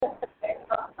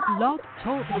Blog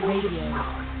Talk Radio.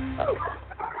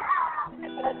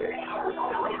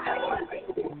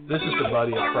 This is the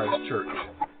Body of Christ Church,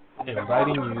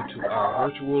 inviting you to our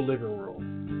virtual living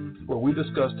room, where we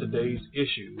discuss today's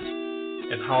issues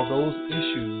and how those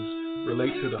issues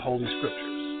relate to the Holy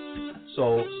Scriptures.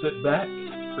 So sit back,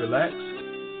 relax,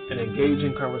 and engage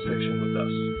in conversation with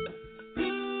us.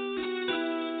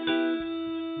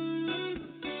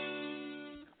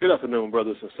 Good afternoon,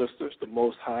 brothers and sisters. The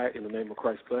Most High, in the name of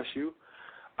Christ, bless you.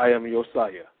 I am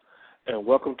Josiah, and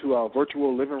welcome to our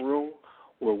virtual living room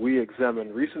where we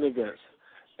examine recent events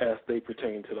as they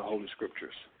pertain to the Holy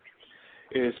Scriptures.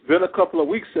 It's been a couple of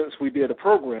weeks since we did a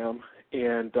program,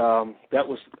 and that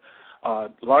was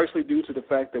largely due to the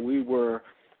fact that we were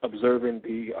observing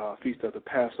the Feast of the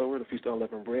Passover, the Feast of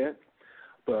Unleavened Bread.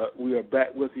 But we are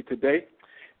back with you today,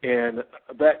 and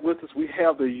back with us we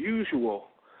have the usual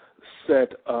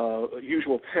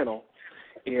panel,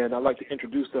 and I'd like to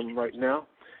introduce them right now.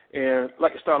 And I'd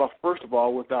like to start off, first of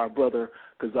all, with our brother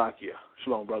Kazakia.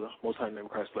 Shalom, brother. Most High in the name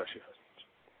of Christ bless you.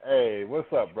 Hey,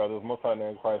 what's up, brothers? Most High in the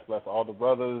name of Christ bless all the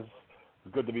brothers.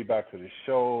 It's good to be back to the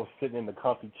show, sitting in the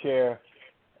comfy chair,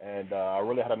 and I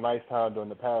really had a nice time during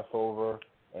the Passover,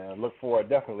 and look forward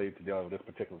definitely to dealing with this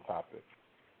particular topic.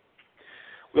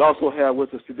 We also have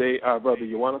with us today our brother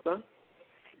Jonathan.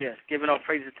 Yes, giving all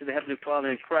praises to the Heavenly Father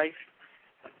in Christ.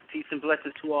 Peace and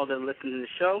blessings to all that are listening to the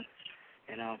show.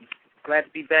 And I'm glad to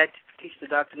be back to teach the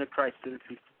doctrine of Christ to the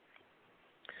people.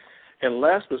 And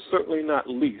last but certainly not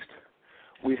least,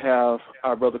 we have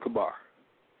our brother Kabar.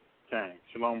 Okay.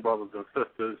 Shalom, brothers and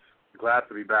sisters. Glad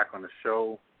to be back on the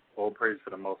show. All praise to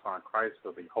the Most High in Christ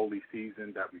for the holy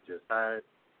season that we just had.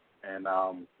 And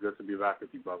good to be back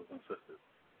with you, brothers and sisters.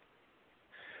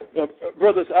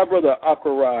 Brothers, our brother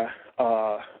Akarai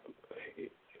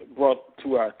brought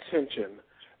to our attention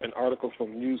an article from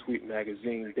Newsweek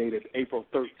magazine dated April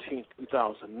 13,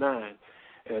 2009,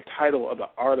 and the title of the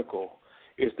article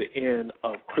is The End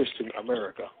of Christian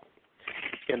America.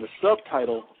 And the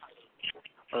subtitle,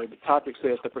 or the topic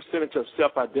says, the percentage of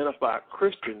self-identified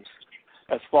Christians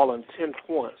has fallen 10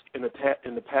 points in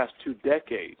the past 2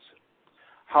 decades.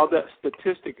 How that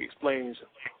statistic explains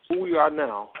who we are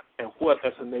now and what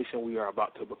as a nation we are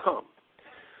about to become.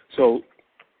 So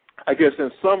I guess in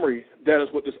summary, that is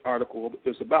what this article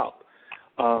is about.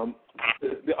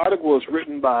 The article was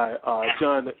written by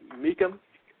John Meekham,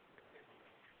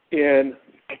 and,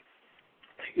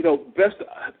 best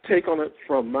take on it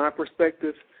from my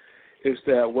perspective is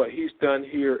that what he's done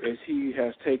here is he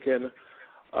has taken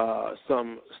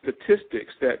some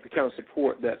statistics that kind of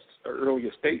support that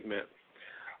earlier statement,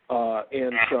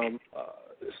 and some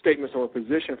statements or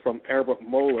position from Albert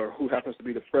Mohler, who happens to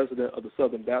be the president of the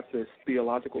Southern Baptist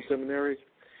Theological Seminary.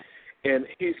 And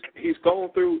he's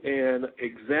gone through and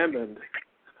examined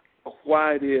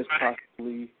why it is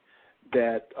possibly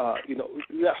that,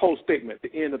 that whole statement,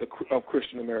 the end of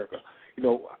Christian America,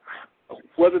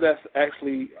 whether that's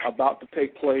actually about to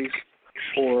take place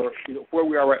or, where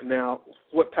we are right now,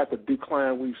 what type of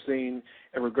decline we've seen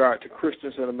in regard to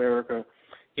Christians in America,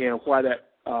 and why that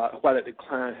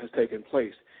decline has taken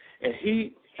place. And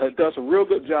he does a real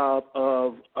good job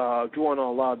of drawing on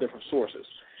a lot of different sources.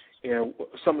 And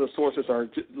some of the sources are,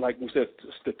 like we said,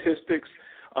 statistics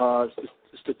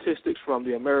from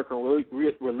the American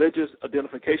Religious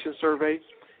Identification Survey.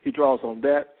 He draws on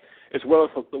that, as well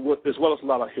as a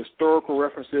lot of historical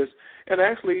references. And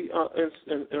actually,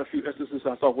 in a few instances,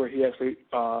 I saw where he actually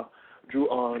drew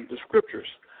on the scriptures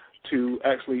to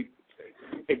actually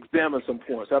examine some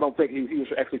points. I don't think he was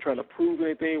actually trying to prove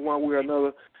anything one way or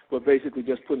another, but basically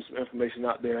just putting some information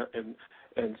out there and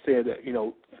said that,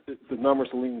 the numbers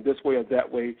are leaning this way or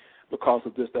that way because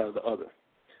of this, that, or the other.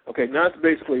 Okay, now that's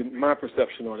basically my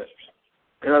perception on it.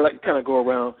 And I'd like to kind of go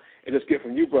around and just get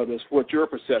from you, brothers, what your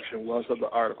perception was of the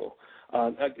article.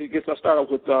 I guess I'll start off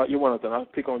with Jonathan. I'll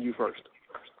pick on you first.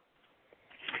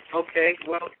 Okay,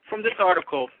 well, from this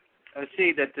article, I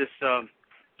see that this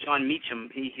John Meacham,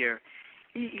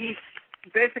 he's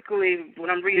basically, when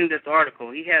I'm reading this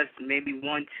article, he has maybe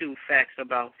 1-2 facts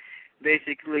about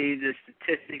basically the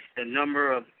statistics, the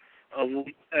number of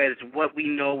as what we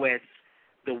know as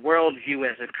the worldview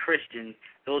as a Christian.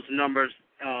 Those numbers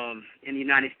in the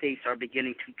United States are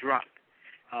beginning to drop,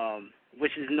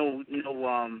 which is no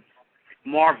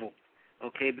marvel,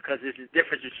 okay, because there's a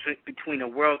difference between a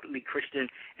worldly Christian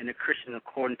and a Christian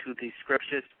according to the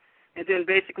scriptures. And then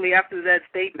basically after that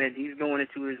statement, he's going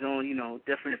into his own,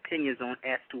 different opinions on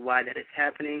as to why that is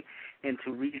happening and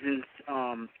to reasons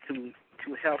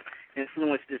to help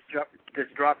influence this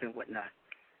drop and whatnot.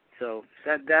 So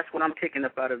that's what I'm picking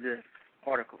up out of this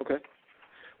article. Okay.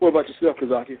 What about yourself,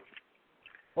 Kazaki?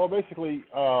 Well, basically,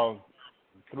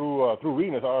 through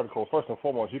reading this article, first and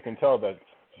foremost, you can tell that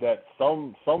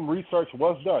some research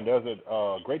was done. There's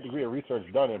a great degree of research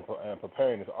done in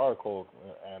preparing this article,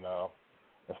 and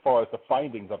as far as the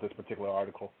findings of this particular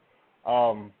article,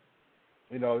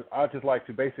 I'd just like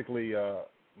to basically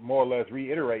more or less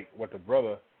reiterate what the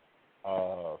brother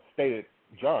stated,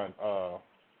 John,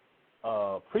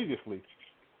 previously.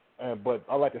 But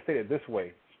I'd like to say it this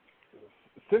way.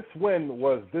 Since when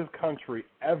was this country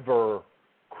ever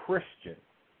Christian?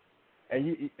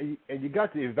 And you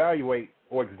got to evaluate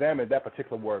or examine that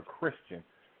particular word Christian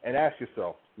and ask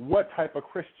yourself, what type of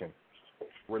Christian?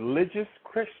 Religious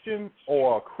Christian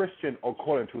or Christian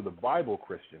according to the Bible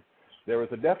Christian? There is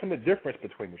a definite difference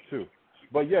between the two.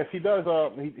 But yes, he does.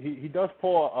 He does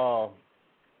pull.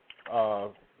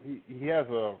 He has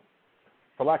a,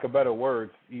 for lack of better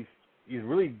words, he's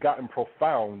really gotten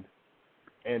profound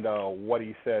in what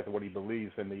he says and what he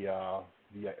believes in the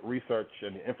research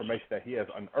and the information that he has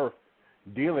unearthed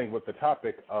dealing with the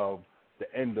topic of the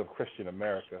end of Christian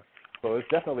America. So it's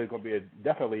definitely going to be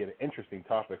definitely an interesting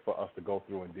topic for us to go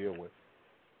through and deal with.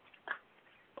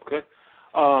 Okay.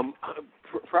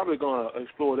 Probably going to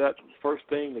explore that first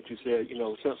thing that you said.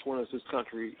 Since when is this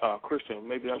country Christian?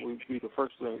 Maybe that would be the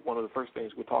first thing, one of the first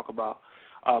things we'll talk about.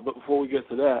 But before we get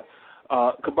to that,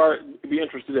 Kabar, I'd be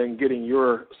interested in getting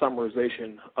your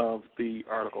summarization of the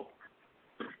article.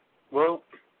 Well,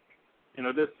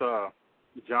 this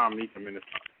John Meacham in this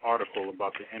article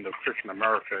about the end of Christian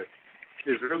America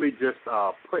is really just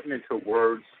putting into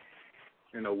words,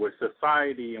 what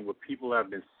society and what people have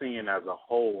been seeing as a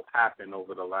whole happen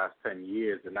over the last 10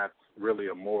 years, and that's really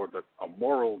a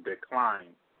moral decline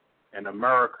in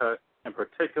America in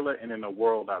particular and in the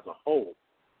world as a whole.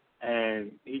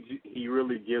 And he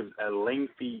really gives a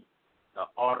lengthy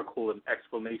article and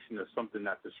explanation of something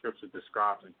that the scripture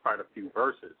describes in quite a few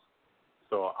verses.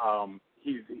 So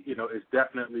it's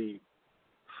definitely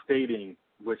stating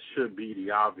what should be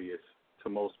the obvious to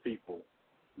most people,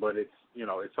 but it's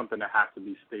something that has to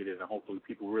be stated, and hopefully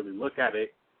people really look at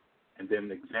it and then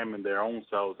examine their own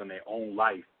selves and their own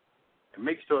life and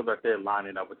make sure that they're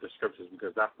lining up with the scriptures,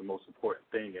 because that's the most important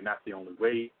thing, and that's the only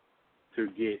way to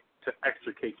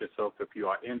extricate yourself if you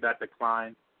are in that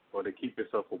decline, or to keep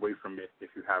yourself away from it if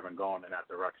you haven't gone in that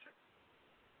direction.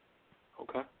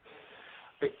 Okay.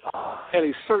 At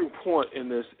a certain point in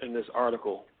this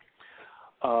article,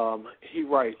 he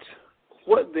writes,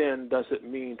 "What then does it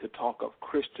mean to talk of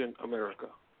Christian America?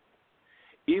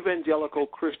 Evangelical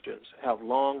Christians have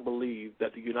long believed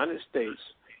that the United States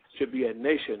should be a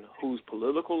nation whose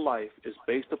political life is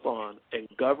based upon and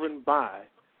governed by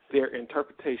their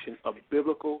interpretation of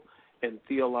biblical and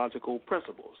theological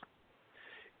principles.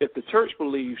 If the church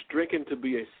believes drinking to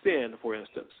be a sin, for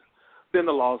instance, then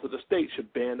the laws of the state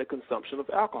should ban the consumption of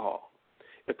alcohol.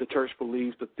 If the church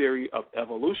believes the theory of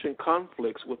evolution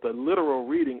conflicts with the literal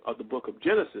reading of the book of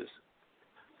Genesis,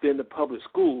 then the public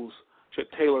schools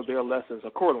should tailor their lessons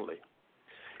accordingly.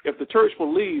 If the church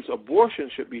believes abortion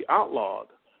should be outlawed,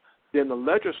 then the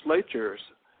legislatures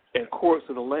and courts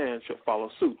of the land should follow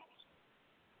suit.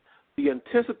 The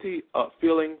intensity of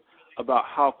feeling about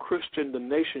how Christian the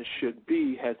nation should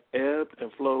be has ebbed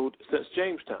and flowed since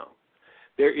Jamestown.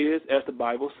 There is, as the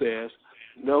Bible says,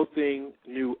 no thing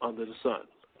new under the sun.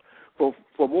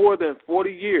 For more than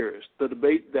 40 years, the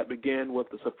debate that began with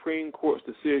the Supreme Court's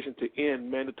decision to end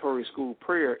mandatory school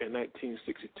prayer in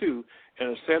 1962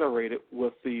 and accelerated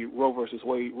with the Roe v.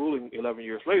 Wade ruling 11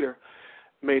 years later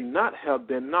may not have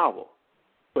been novel,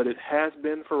 but it has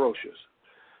been ferocious.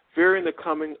 Fearing the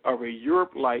coming of a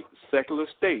Europe-like secular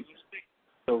state,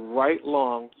 the right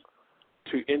long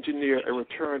to engineer a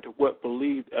return to what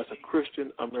believed as a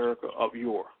Christian America of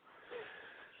yore."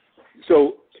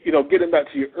 So, getting back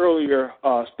to your earlier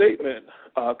statement,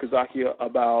 Kazakia,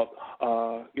 about,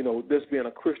 this being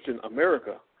a Christian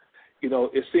America,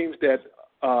 it seems that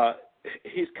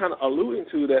he's kind of alluding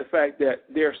to that fact that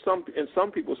there's in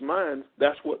some people's minds,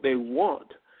 that's what they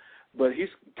want. But he's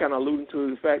kind of alluding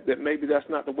to the fact that maybe that's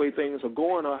not the way things are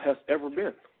going or has ever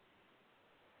been.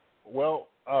 Well,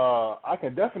 I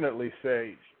can definitely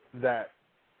say that,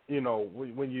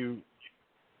 when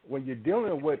you're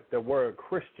dealing with the word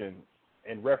Christian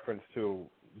in reference to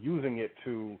using it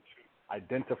to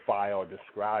identify or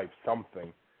describe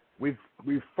something, we've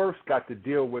first got to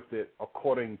deal with it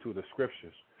according to the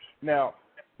scriptures. Now,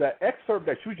 the excerpt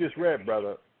that you just read,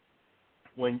 brother,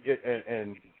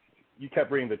 and you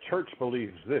kept reading, the church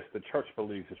believes this, the church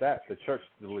believes that, the church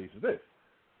believes this.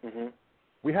 Mm-hmm.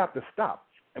 We have to stop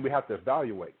and we have to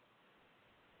evaluate.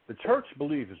 The church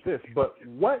believes this, but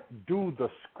what do the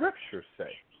scriptures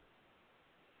say?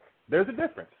 There's a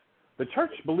difference. The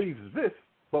church believes this,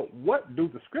 but what do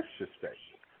the scriptures say?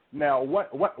 Now,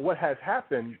 what has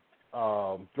happened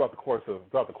throughout the course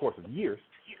of years,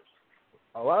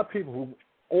 a lot of people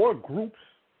or groups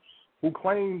who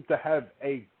claim to have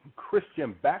a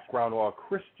Christian background or a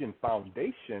Christian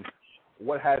foundation,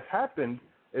 what has happened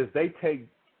is they take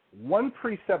one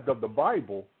precept of the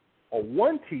Bible or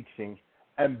one teaching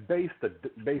and base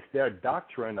their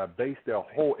doctrine or base their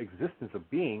whole existence of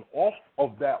being off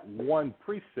of that one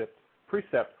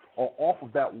precept or off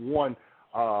of that one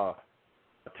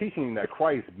teaching that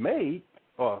Christ made,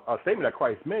 or a statement that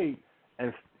Christ made,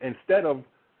 and instead of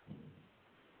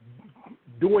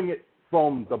doing it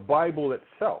from the Bible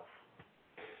itself,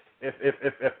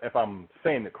 if I'm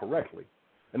saying it correctly.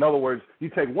 In other words, you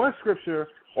take one scripture,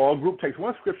 or a group takes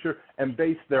one scripture and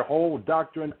base their whole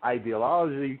doctrine,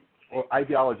 ideology,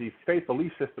 faith,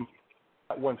 belief system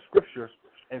on one scripture,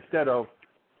 instead of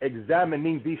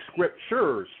examining these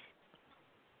scriptures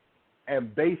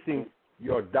and basing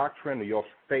your doctrine or your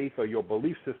faith or your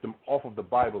belief system off of the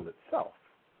Bible itself,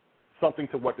 something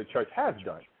to what the church has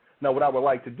done. Now, what I would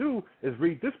like to do is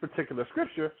read this particular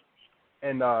scripture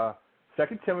in 2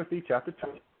 Timothy chapter 2,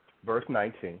 verse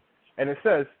 19, and it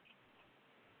says,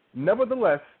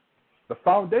 "Nevertheless, the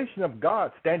foundation of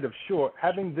God standeth sure,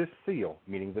 having this seal,"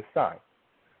 meaning the sign.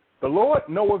 "The Lord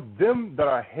knoweth them that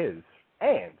are his,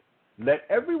 and let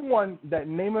everyone that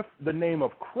nameth the name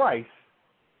of Christ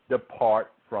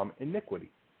depart from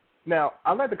iniquity." Now,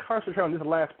 I'd like to concentrate on this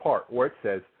last part where it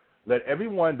says, "Let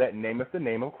everyone that nameth the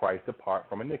name of Christ depart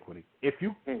from iniquity." If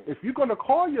you're going to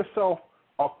call yourself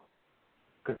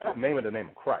name of the name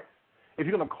of Christ, if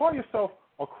you're going to call yourself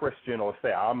a Christian or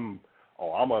say I'm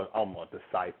a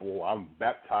disciple, I'm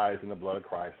baptized in the blood of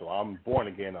Christ, or I'm born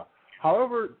again, or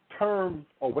however term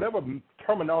or whatever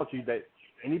terminology that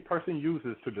any person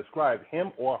uses to describe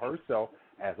him or herself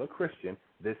as a Christian,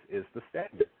 this is the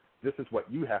standard. This is what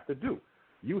you have to do.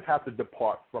 You have to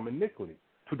depart from iniquity.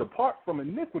 To depart from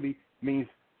iniquity means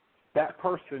that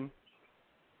person,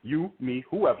 you, me,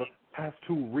 whoever, has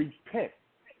to repent.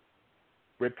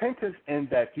 Repentance in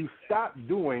that you stop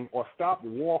doing or stop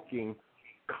walking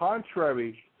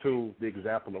contrary to the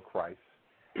example of Christ,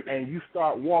 and you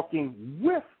start walking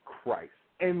with Christ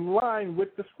in line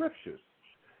with the scriptures.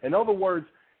 In other words,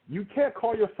 you can't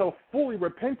call yourself fully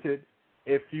repented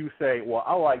if you say, well,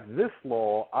 I like this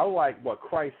law, I like what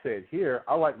Christ said here,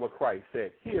 I like what Christ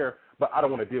said here, but I don't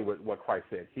want to deal with what Christ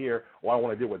said here, or I don't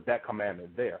want to deal with that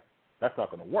commandment there. That's not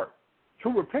going to work.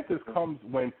 True repentance comes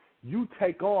when you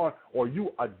take on or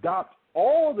you adopt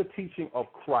all the teaching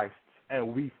of Christ,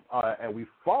 and we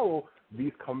follow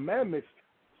these commandments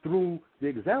through the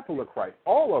example of Christ,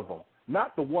 all of them,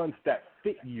 not the ones that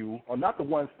fit you or not the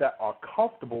ones that are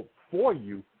comfortable for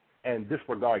you and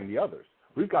disregarding the others.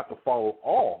 We've got to follow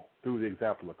all through the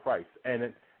example of Christ.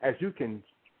 And as you can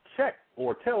check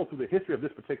or tell through the history of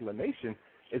this particular nation,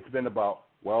 it's been about,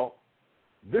 well,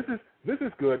 this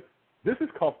is good, this is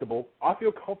comfortable, I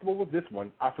feel comfortable with this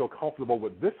one, I feel comfortable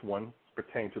with this one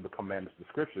pertaining to the commandments of the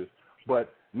scriptures,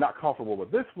 but not comfortable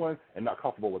with this one and not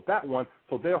comfortable with that one,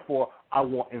 so therefore I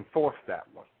won't enforce that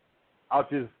one. I'll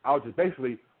just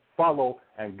basically follow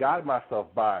and guide myself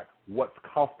by what's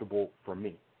comfortable for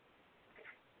me.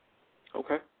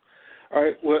 Okay. All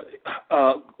right. Well,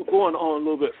 going on a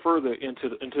little bit further into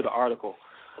the article,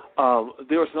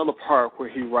 there's another part where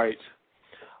he writes,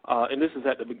 and this is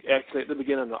at the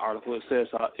beginning of the article. It says,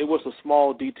 "It was a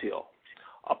small detail,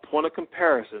 a point of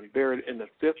comparison buried in the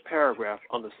 5th paragraph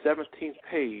on the 17th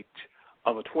page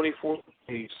of a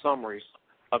 24-page summary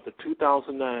of the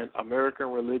 2009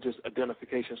 American Religious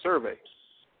Identification Survey."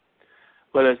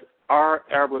 But as R.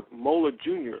 Albert Mohler,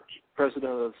 Jr.,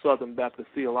 president of the Southern Baptist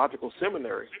Theological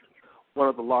Seminary, one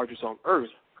of the largest on earth,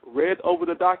 read over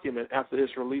the document after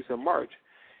its release in March,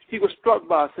 he was struck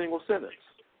by a single sentence.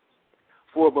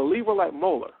 For a believer like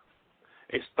Mohler,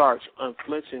 a starch,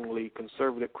 unflinchingly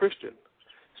conservative Christian,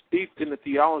 steeped in the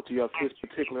theology of his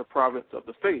particular province of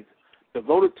the faith,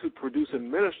 devoted to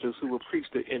producing ministers who will preach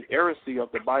the inerrancy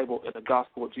of the Bible and the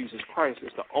gospel of Jesus Christ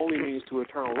as the only means to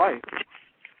eternal life,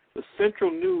 the central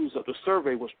news of the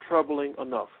survey was troubling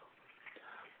enough.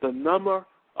 The number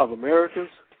of Americans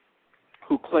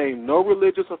who claim no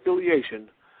religious affiliation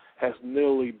has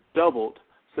nearly doubled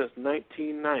since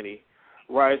 1990,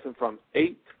 rising from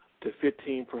 8 to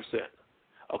 15%.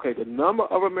 Okay, the number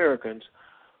of Americans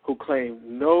who claim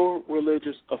no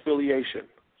religious affiliation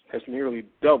has nearly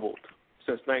doubled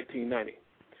since 1990.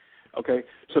 Okay,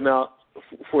 so now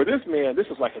for this man, this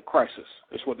is like a crisis,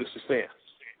 is what this is saying.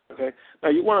 Okay, now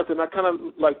you wanted to, and I kind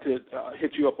of like to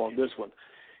hit you up on this one.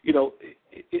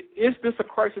 is this a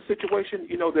crisis situation?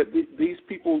 That these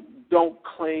people don't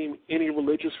claim any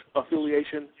religious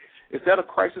affiliation. Is that a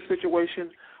crisis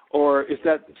situation, or is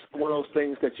that one of those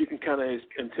things that you can kind of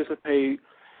anticipate?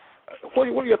 What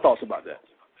are your thoughts about that?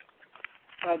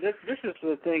 This is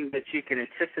the thing that you can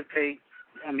anticipate.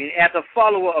 I mean, as a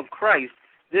follower of Christ,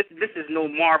 this is no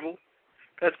marvel,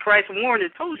 because Christ warned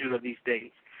and told you of these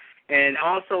things. And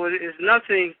also, it is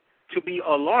nothing to be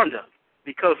alarmed of,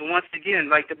 because once again,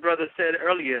 like the brother said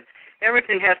earlier,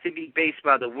 everything has to be based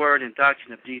by the word and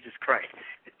doctrine of Jesus Christ,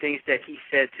 the things that he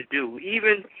said to do,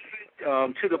 even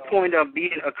to the point of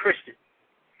being a Christian.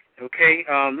 Okay,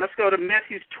 let's go to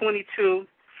Matthew 22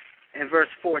 and verse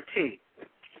 14.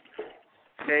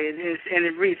 Okay, and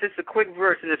it reads, it's a quick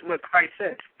verse, and it's what Christ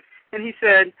said. And he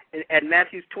said, at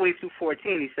Matthew 22:14,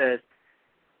 he says,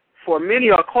 for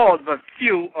many are called, but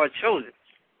few are chosen.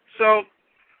 So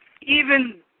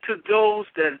even to those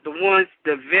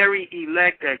the very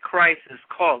elect that Christ is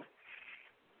called,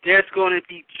 there's going to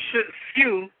be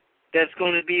few that's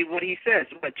going to be what he says,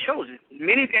 but chosen.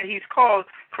 Many that he's called,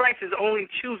 Christ is only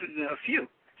choosing a few.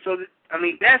 So,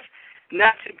 that's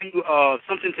not to be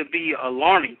something to be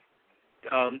alarming,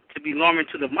 to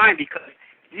the mind, because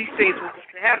these things will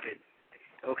happen.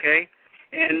 Okay?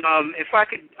 And if I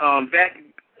could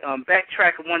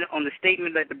backtrack on the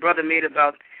statement that the brother made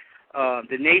about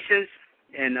the nations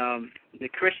and the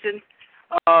Christians,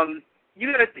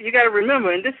 you got to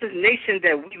remember, and this is nation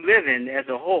that we live in as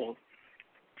a whole,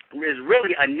 is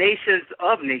really a nation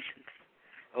of nations.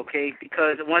 Okay,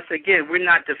 because once again, we're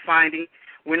not defining,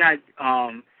 we're not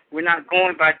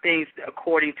going by things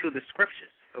according to the scriptures.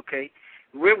 Okay,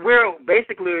 we're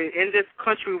basically in this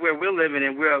country where we're living,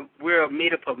 and we're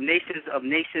made up of nations,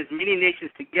 many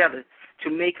nations together to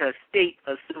make a state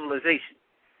of civilization.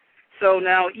 So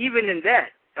now, even in that,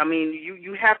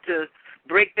 you have to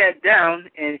break that down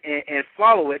and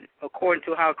follow it according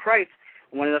to how Christ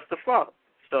wanted us to follow.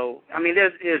 So,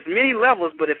 there's many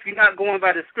levels, but if you're not going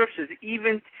by the scriptures,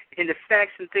 even in the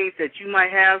facts and things that you might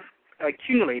have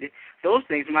accumulated, those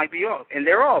things might be off. And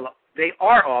they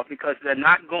are off because they're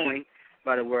not going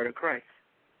by the word of Christ.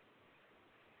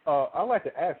 I'd like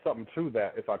to add something to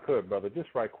that, if I could, brother, just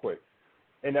right quick.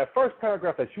 In that first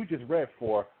paragraph that you just read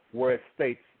for, where it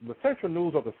states, the central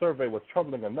news of the survey was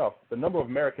troubling enough. The number of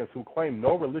Americans who claim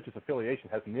no religious affiliation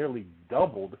has nearly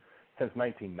doubled since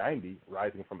 1990,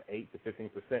 rising from 8 to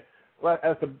 15%. Well,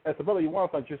 as the brother Yuan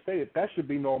just stated, that should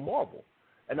be no marvel.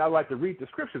 And I'd like to read the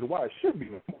scriptures why it should be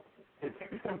no marvel. In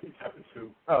 2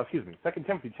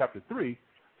 Timothy chapter 3,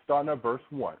 starting at verse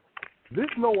 1. This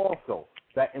know also,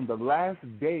 that in the last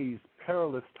days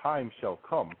perilous times shall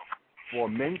come, for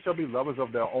men shall be lovers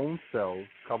of their own selves,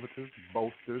 covetous,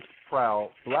 boasters, proud,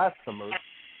 blasphemers,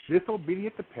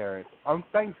 disobedient to parents,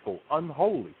 unthankful,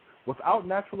 unholy, without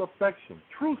natural affection,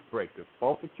 truth breakers,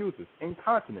 false accusers,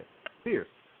 incontinent, fierce,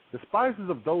 despisers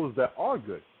of those that are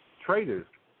good, traitors,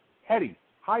 heady,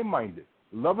 high-minded,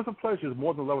 lovers of pleasures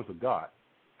more than lovers of God,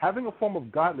 having a form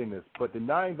of godliness, but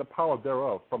denying the power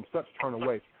thereof, from such turn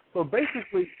away. So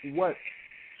basically what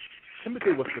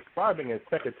Timothy was describing in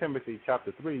 2 Timothy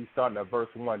chapter 3, starting at verse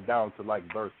 1 down to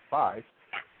verse 5,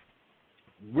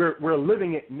 we're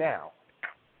living it now.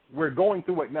 We're going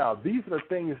through it now. These are the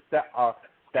things that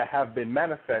have been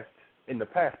manifest in the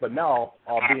past, but now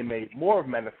are being made more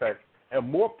manifest and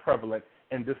more prevalent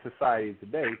in this society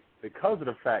today because of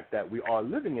the fact that we are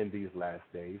living in these last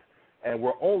days, and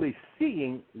we're only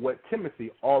seeing what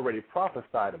Timothy already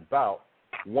prophesied about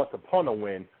once upon a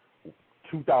when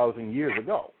 2,000 years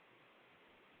ago.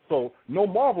 So no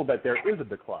marvel that there is a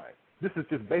decline. This is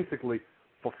just basically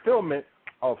fulfillment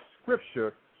of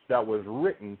scripture that was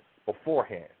written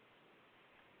beforehand.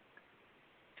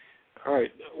 All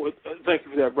right. Well, thank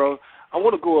you for that, bro. I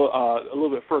want to go a little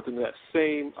bit further in that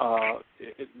same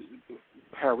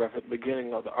paragraph at the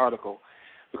beginning of the article,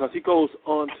 because he goes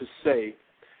on to say,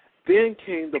 then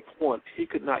came the point he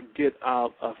could not get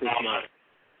out of his mind.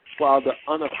 While the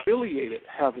unaffiliated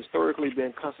have historically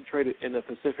been concentrated in the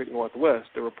Pacific Northwest,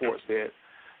 the report said,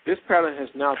 this pattern has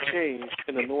now changed,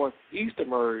 and the Northeast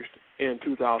emerged in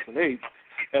 2008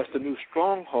 as the new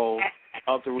stronghold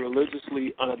of the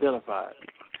religiously unidentified.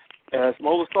 As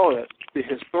Moeller saw it, the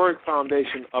historic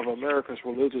foundation of America's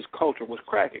religious culture was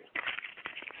cracking.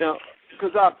 Now,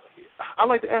 because I'd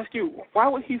like to ask you, why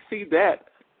would he see that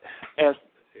as,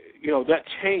 that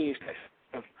change?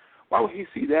 Why would he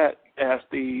see that as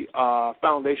the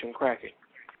foundation cracking?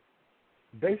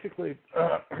 Basically,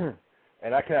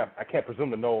 and I can't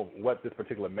presume to know what this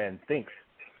particular man thinks,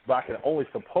 but I can only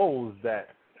suppose that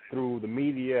through the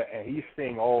media, and he's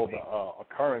seeing all the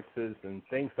occurrences and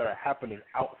things that are happening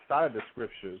outside of the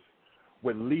scriptures,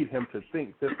 would lead him to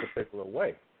think this particular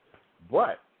way.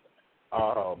 But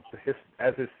this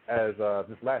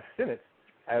last sentence,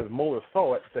 as Mueller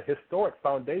saw it, the historic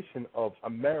foundation of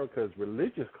America's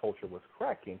religious culture was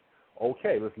cracking.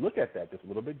 Okay, let's look at that just a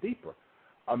little bit deeper.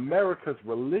 America's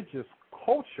religious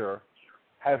culture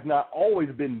has not always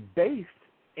been based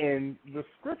in the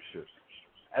scriptures.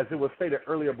 As it was stated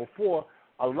earlier before,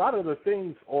 a lot of the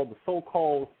things, or the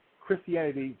so-called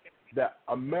Christianity that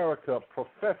America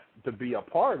professed to be a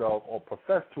part of or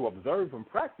professed to observe and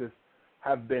practice,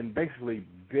 have been basically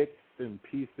bits and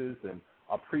pieces and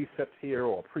a precept here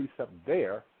or a precept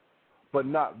there, but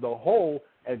not the whole,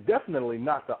 and definitely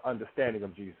not the understanding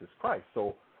of Jesus Christ.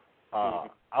 So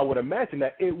I would imagine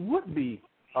that it would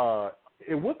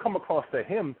come across to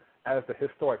him as the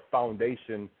historic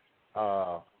foundation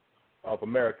of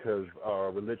America's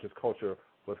religious culture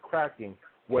was cracking,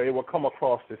 where it would come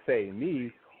across to, say,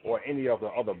 me or any of the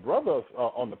other brothers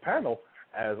on the panel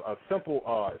as a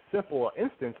simple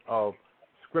instance of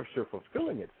Scripture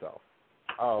fulfilling itself.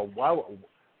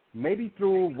 Maybe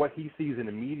through what he sees in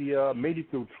the media, maybe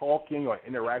through talking or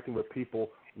interacting with people,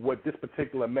 would this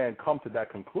particular man come to that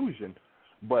conclusion.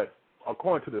 But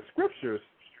according to the Scriptures,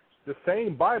 the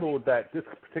same Bible that this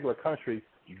particular country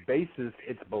bases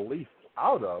its beliefs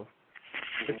out of,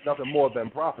 it's nothing more than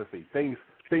prophecy. Things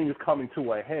coming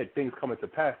to a head, things coming to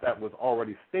pass that was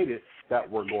already stated that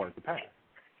were going to pass.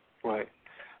 Right.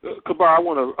 Kabar, I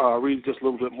want to read just a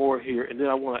little bit more here, and then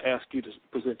I want to ask you to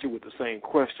present you with the same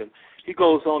question. He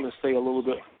goes on to say a little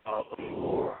bit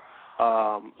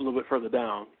further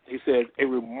down. He says, a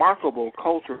remarkable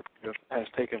culture has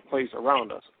taken place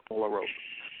around us, Mueller wrote.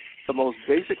 The most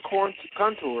basic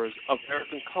contours of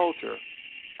American culture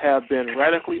have been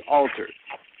radically altered.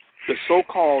 The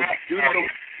so-called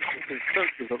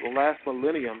Judeo-consensus of the last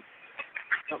millennium.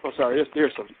 I'm sorry,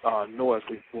 there's some noise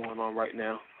going on right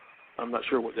now. I'm not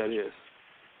sure what that is.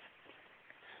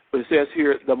 But it says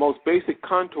here, the most basic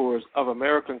contours of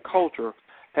American culture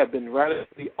have been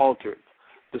radically altered.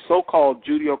 The so-called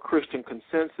Judeo-Christian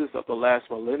consensus of the last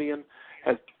millennium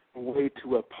has given way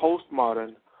to a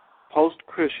postmodern,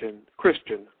 post-Christian,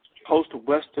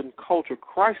 post-Western culture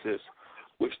crisis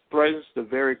which threatens the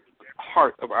very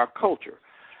heart of our culture.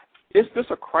 Is this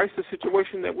a crisis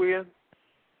situation that we're in?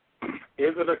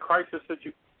 Is it a crisis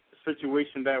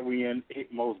situation that we're in?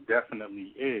 It most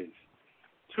definitely is.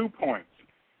 2 points.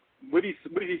 What he's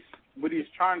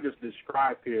trying to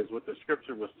describe here is what the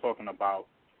scripture was talking about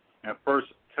in 1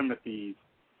 Timothy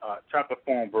chapter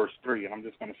 4 and verse 3, and I'm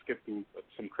just going to skip through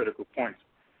some critical points.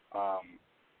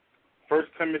 1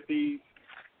 Timothy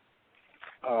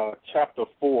chapter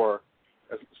 4,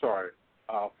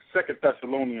 2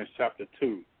 Thessalonians chapter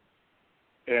 2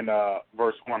 and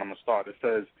verse 1, I'm going to start. It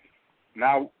says,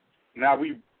 Now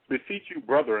we beseech you,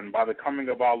 brethren, by the coming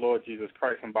of our Lord Jesus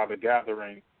Christ and by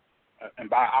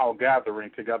our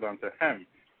gathering together unto him,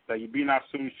 that ye be not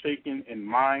soon shaken in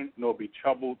mind, nor be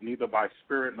troubled, neither by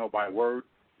spirit, nor by word,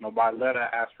 nor by letter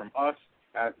as from us,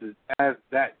 as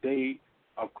that day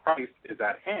of Christ is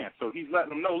at hand. So he's letting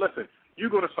them know, listen, you're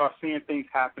going to start seeing things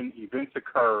happen, events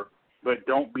occur, but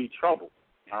don't be troubled,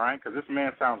 all right? Because this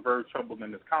man sounds very troubled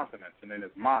in his countenance and in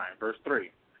his mind. Verse 3,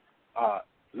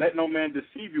 let no man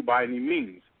deceive you by any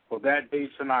means, for that day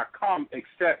shall not come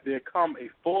except there come a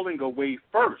falling away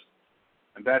first,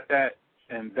 and that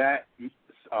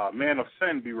man of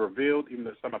sin be revealed, even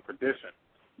the son of perdition.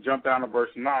 Jump down to verse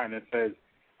 9. It says,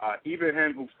 even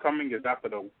him whose coming is after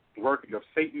the working of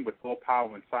Satan with all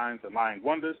power and signs and lying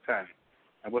wonders. 10.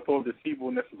 And with all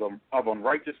deceivableness of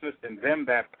unrighteousness in them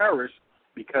that perish,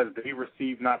 because they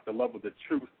receive not the love of the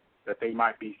truth, that they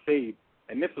might be saved.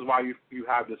 And this is why you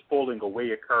have this falling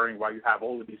away occurring, why you have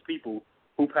all of these people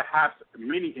who perhaps in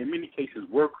many cases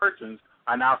were Christians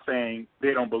are now saying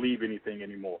they don't believe anything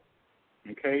anymore.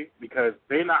 Okay? Because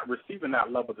they're not receiving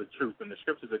that love of the truth. And the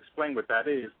scriptures explain what that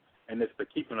is, and it's the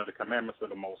keeping of the commandments of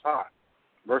the Most High.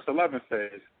 Verse 11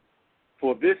 says,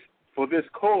 For this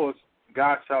cause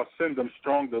God shall send them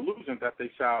strong delusion that they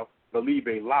shall believe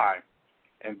a lie,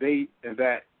 and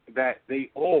that they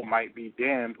all might be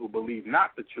damned who believe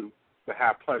not the truth, but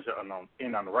have pleasure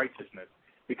in unrighteousness.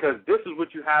 Because this is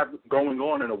what you have going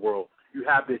on in the world. You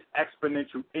have this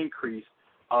exponential increase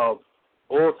of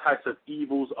all types of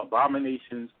evils,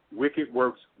 abominations, wicked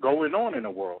works going on in the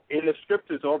world. And the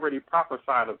scriptures already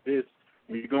prophesied of this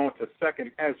when you go into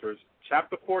 2nd Ezra,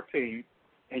 chapter 14,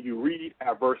 and you read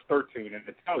at verse 13, and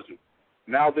it tells you,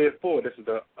 now therefore, this is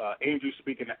the angel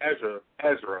speaking to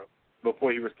Ezra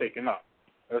before he was taken up.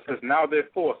 It says, now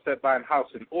therefore, set thine house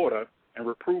in order, and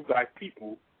reprove thy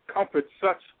people, comfort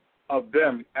such of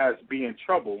them as be in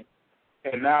trouble,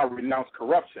 and now renounce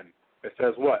corruption. It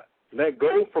says what? Let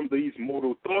go from these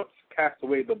mortal thoughts, cast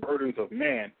away the burdens of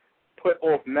man, put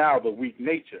off now the weak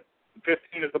nature.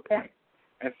 15 is the point.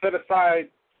 And set aside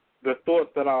the thoughts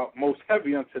that are most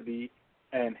heavy unto thee,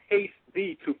 and haste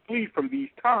thee to flee from these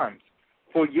times.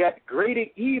 For yet greater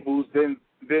evils than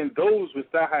those which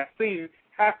thou hast seen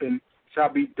happen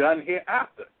shall be done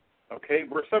hereafter. Okay,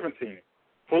 verse 17.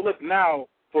 For look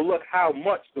how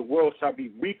much the world shall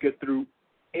be weaker through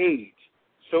age,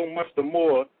 so much the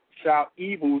more shall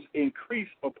evils increase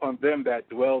upon them that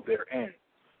dwell therein.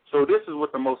 So this is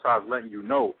what the Most High is letting you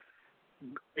know.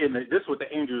 This is what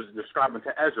the angel is describing to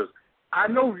Ezra. I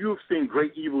know you've seen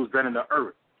great evils done in the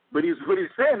earth, but what he's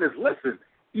saying is, listen,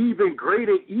 even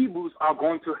greater evils are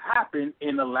going to happen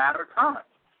in the latter times.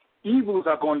 Evils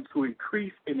are going to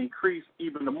increase and increase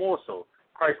even the more so.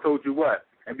 Christ told you what?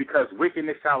 And because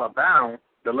wickedness shall abound,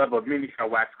 the love of many shall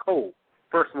wax cold.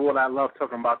 First of all, I love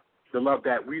talking about the love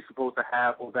that we're supposed to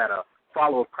have, or that a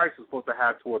follower of Christ is supposed to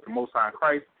have towards the Most High in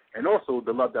Christ, and also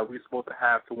the love that we're supposed to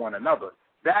have to one another.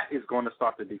 That is going to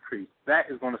start to decrease. That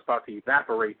is going to start to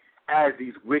evaporate as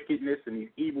these wickedness and these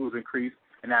evils increase,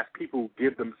 and as people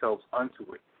give themselves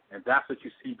unto it. And that's what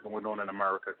you see going on in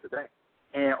America today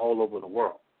and all over the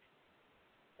world.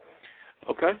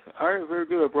 Okay. All right. Very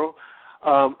good, bro.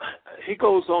 He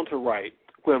goes on to write,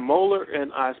 when Moeller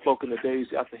and I spoke in the days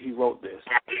after he wrote this,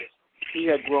 he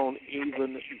had grown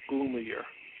even gloomier.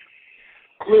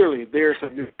 Clearly, there's a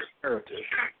new narrative,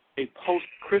 a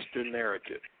post-Christian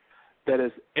narrative, that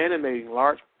is animating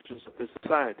large portions of this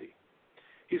society.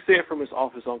 He said from his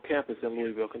office on campus in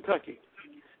Louisville, Kentucky.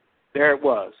 There it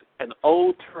was, an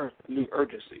old term, new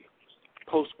urgency,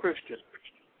 post-Christian.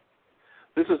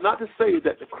 This is not to say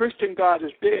that the Christian God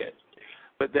is dead,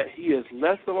 but that he is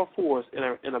less of a force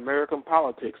in American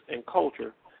politics and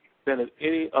culture than at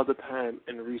any other time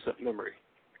in recent memory.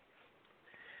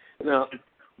 Now,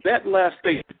 that last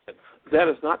statement, that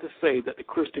is not to say that the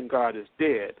Christian God is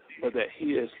dead, but that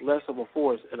he is less of a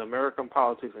force in American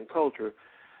politics and culture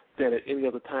than at any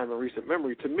other time in recent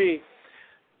memory. To me,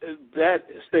 that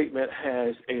statement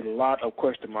has a lot of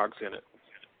question marks in it.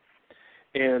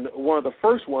 And one of the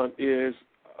first one is,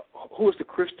 who is the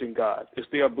Christian God? Is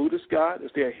there a Buddhist God?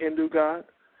 Is there a Hindu God?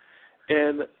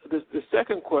 And the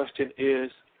second question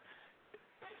is,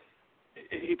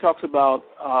 he talks about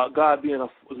God being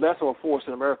less of a force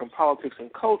in American politics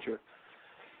and culture.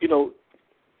 You know,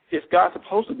 is God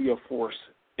supposed to be a force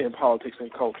in politics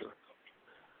and culture?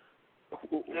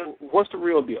 What's the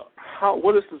real deal?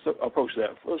 What is this approach to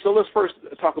that? So let's first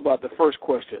talk about the first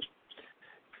question.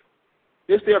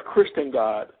 Is there a Christian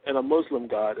God and a Muslim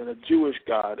God and a Jewish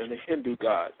God and a Hindu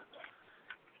God?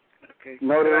 Okay.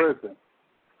 No, there isn't.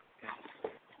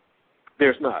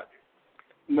 There's not.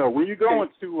 No, when you go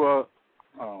into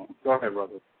go ahead,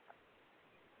 brother.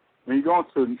 When you go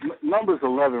into Numbers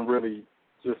 11, really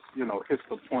just hits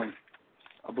the point.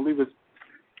 I believe it's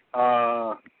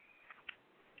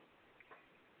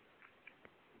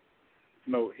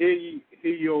hear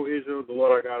ye, O Israel, the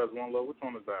Lord our God is one Lord. Which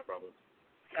one is that, brother?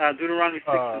 Deuteronomy 6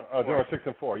 and 4. Deuteronomy 6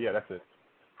 and 4. Yeah, that's it.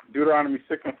 Deuteronomy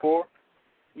 6 and 4.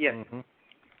 Yes.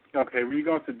 Mm-hmm. Okay, when you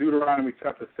go into Deuteronomy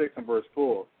chapter 6 and verse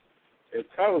 4, it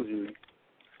tells you.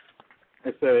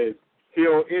 It says,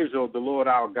 "Hear, O Israel, the Lord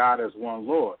our God is one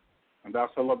Lord, and thou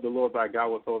shalt love the Lord thy God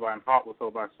with all thine heart, with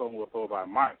all thy soul, and with all thy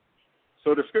might."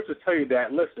 So the scriptures tell you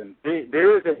that, listen,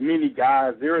 there isn't many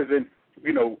gods. There isn't,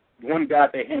 one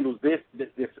God that handles this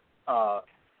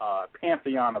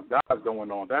pantheon of gods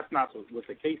going on. That's not what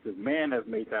the case is. Man has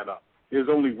made that up. There's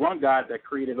only one God that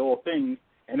created all things,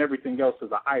 and everything else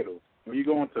is an idol. When you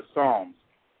go into Psalms,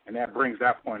 and that brings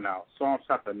that point out, Psalms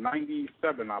chapter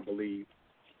 97, I believe,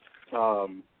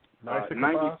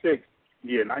 96,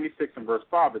 96 and verse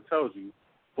 5, it tells you,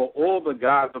 "For all the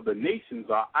gods of the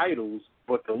nations are idols,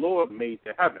 but the Lord made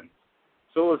the heaven."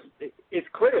 So it's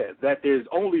clear that there's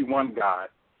only one God,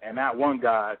 and that one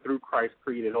God, through Christ,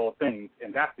 created all things,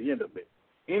 and that's the end of it.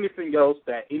 Anything else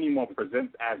that anyone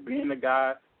presents as being a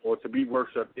God or to be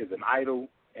worshipped is an idol,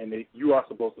 and you are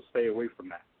supposed to stay away from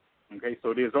that. Okay,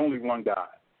 so there's only one God.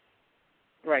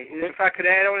 Right. And if I could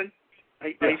add on, are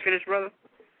you finished, brother?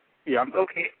 Yeah, I'm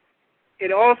okay.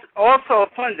 It also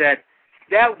upon that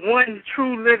one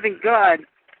true living God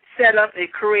set up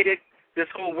and created this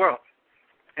whole world.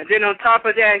 And then on top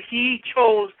of that, he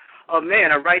chose a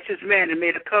man, a righteous man, and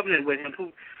made a covenant with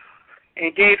him,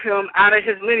 and gave him, out of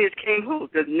his lineage came who?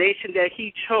 The nation that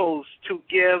he chose to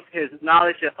give his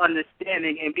knowledge and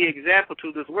understanding and be example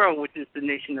to this world, which is the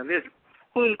nation of Israel,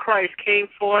 whom Christ came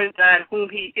for and died, whom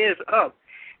he is of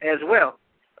as well.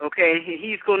 Okay,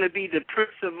 he's going to be the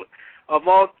prince of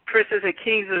all princes and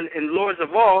kings and lords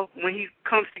of all when he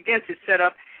comes again to set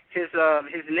up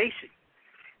his nation.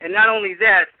 And not only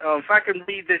that, if I can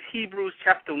read this Hebrews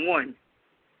chapter 1,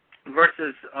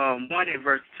 verses 1 and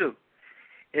verse 2.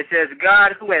 It says,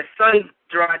 God, who at sundry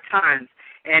times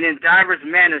and in divers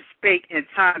manners spake in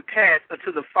time past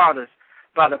unto the fathers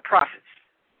by the prophets,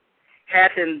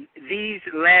 hath in these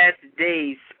last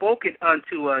days spoken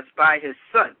unto us by his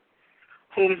Son,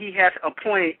 whom he hath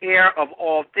appointed heir of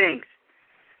all things,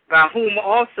 by whom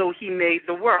also he made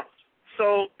the world.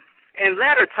 So in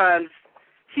latter times,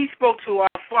 he spoke to our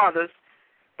fathers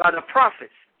by the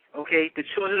prophets, okay, the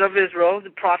children of Israel, the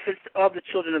prophets of the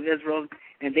children of Israel,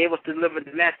 and they will deliver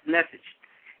the message.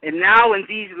 And now in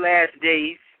these last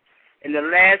days, and the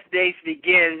last days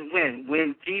begin when?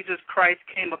 When Jesus Christ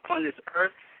came upon this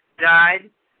earth, died,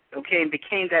 okay, and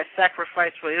became that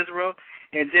sacrifice for Israel,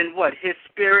 and then what? His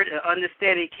spirit and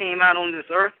understanding came out on this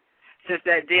earth since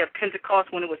that day of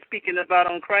Pentecost when it was speaking about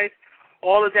on Christ.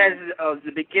 All of that is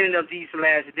the beginning of these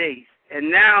last days.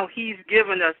 And now he's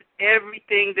given us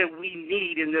everything that we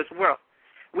need in this world.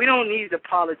 We don't need the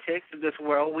politics of this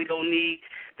world. We don't need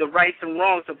the rights and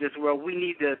wrongs of this world. We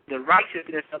need the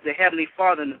righteousness of the Heavenly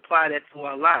Father and apply that to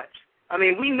our lives. I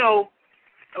mean, we know,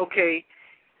 okay,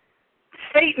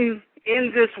 Satan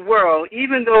in this world,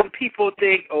 even though people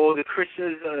think, oh, the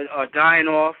Christians are dying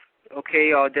off,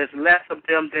 okay, or there's less of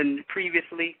them than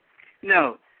previously,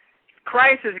 no.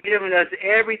 Christ has given us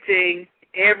everything,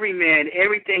 every man,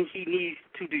 everything he needs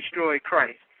to destroy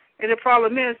Christ. And the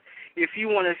problem is, if you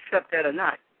want to accept that or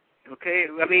not, okay?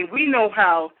 I mean, we know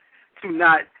how to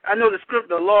not, I know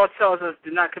the law tells us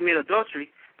to not commit adultery,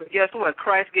 but guess what?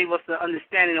 Christ gave us the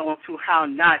understanding on to how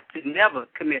not to never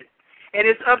commit it. And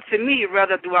it's up to me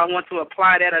whether do I want to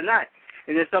apply that or not.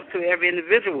 And it's up to every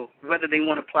individual whether they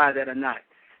want to apply that or not.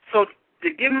 So to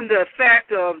give them the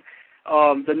fact of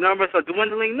the numbers are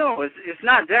dwindling, no, it's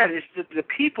not that. It's just the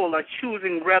people are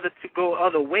choosing rather to go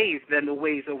other ways than the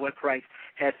ways of what Christ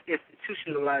has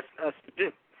institutionalized us to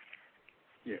do.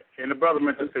 Yeah, and the brother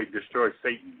meant to say destroy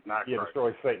Satan, not Christ.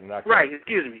 Destroy Satan, not Christ. Right,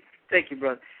 excuse me. Thank you,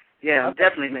 brother. Yeah, I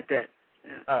definitely meant that.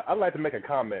 Yeah. I'd like to make a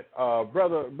comment.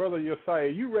 Brother Josiah,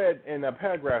 you read in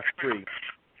paragraph 3,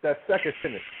 that second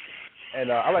sentence,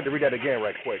 and I'd like to read that again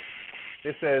right quick.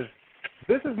 It says,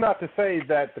 this is not to say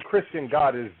that the Christian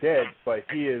God is dead, but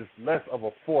he is less of a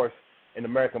force in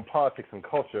American politics and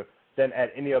culture than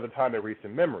at any other time in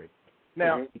recent memory.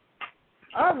 Now,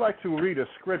 I'd like to read a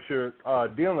scripture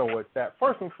dealing with that.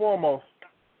 First and foremost,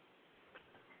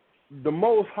 the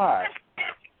Most High,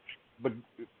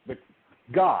 the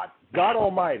God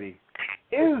Almighty,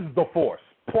 is the force,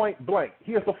 point blank.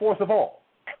 He is the force of all.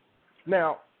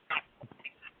 Now,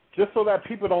 just so that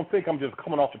people don't think I'm just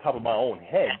coming off the top of my own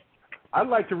head, I'd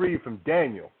like to read from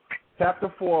Daniel,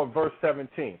 chapter 4, verse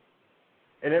 17.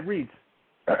 And it reads,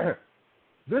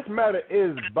 this matter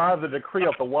is by the decree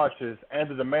of the watchers and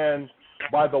the demand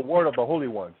by the word of the holy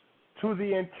ones, to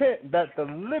the intent that the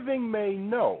living may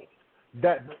know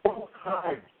that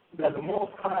the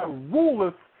Most High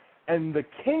ruleth in the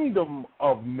kingdom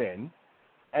of men,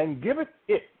 and giveth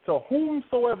it to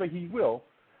whomsoever he will,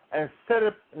 and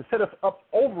setteth up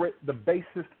over it the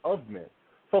basest of men.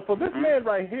 So for this man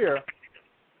right here,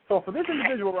 for this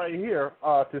individual right here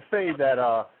to say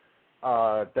that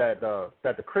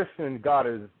that the Christian God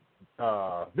is,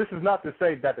 this is not to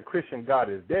say that the Christian God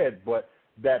is dead, but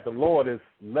that the Lord is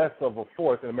less of a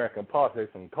force in American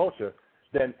politics and culture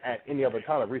than at any other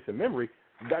time of recent memory.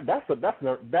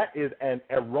 That is an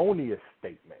erroneous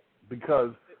statement,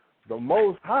 because the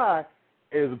Most High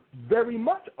is very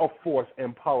much a force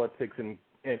in politics and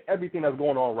everything that's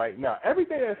going on right now.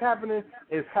 Everything that's happening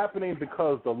is happening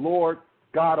because the Lord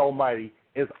God Almighty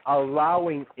is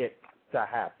allowing it to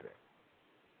happen.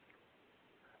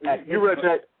 You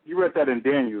read that in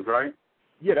Daniel, right?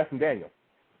 Yeah, that's in Daniel.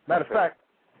 Matter of fact,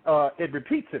 it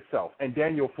repeats itself in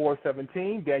Daniel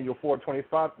 4:17, Daniel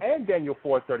 4:25, and Daniel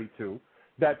 4:32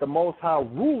 that the Most High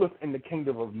ruleth in the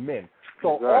kingdom of men.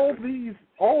 So exactly.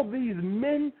 all these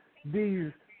men,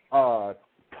 these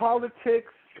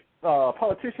politicians,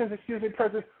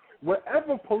 presidents,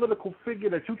 whatever political figure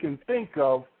that you can think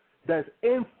of that's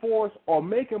in force or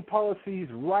making policies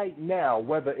right now,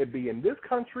 whether it be in this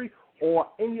country or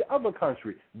any other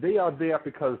country, they are there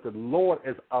because the Lord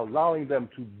is allowing them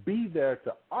to be there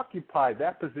to occupy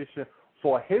that position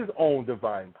for his own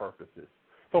divine purposes.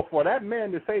 So for that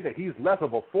man to say that he's less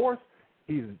of a force,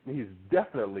 he's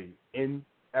definitely in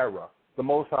error. The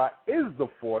Most High is the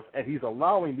force, and he's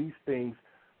allowing these things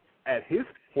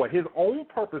for his own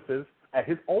purposes, at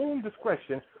his own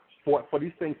discretion, for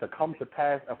these things to come to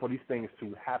pass and for these things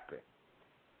to happen.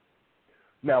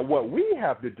 Now, what we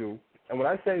have to do, and when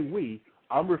I say we,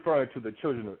 I'm referring to the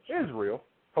children of Israel,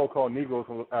 so-called Negroes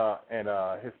and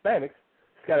Hispanics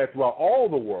scattered throughout all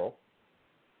the world,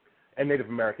 and Native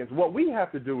Americans. What we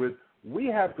have to do is we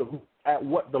have to look at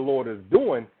what the Lord is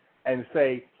doing and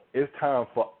say it's time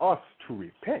for us to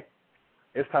repent.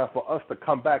 It's time for us to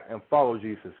come back and follow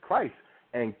Jesus Christ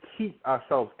and keep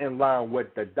ourselves in line with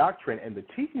the doctrine and the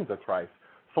teachings of Christ,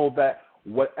 so that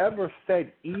whatever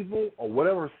said evil or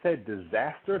whatever said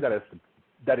disaster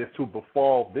that is to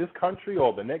befall this country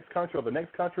or the next country or the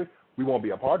next country, we won't be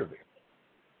a part of it.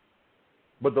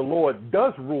 But the Lord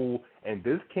does rule in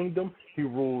this kingdom. He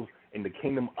rules in the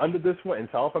kingdom under this one in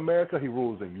South America. He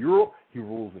rules in Europe. He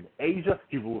rules in Asia.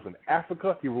 He rules in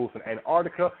Africa. He rules in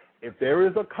Antarctica. If there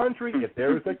is a country, if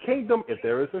there is a kingdom, if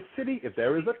there is a city, if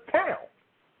there is a town,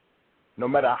 no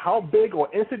matter how big or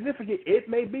insignificant it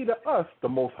may be to us, the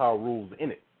Most High rules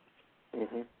in it.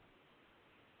 Mm-hmm.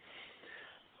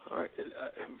 All right.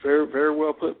 Very, very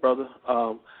well put, brother.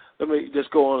 Let me just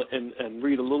go on and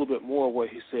read a little bit more of what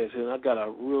he says here. And I've got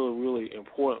a really, really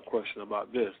important question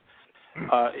about this.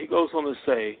 He goes on to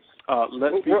say,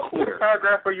 let's be clear. What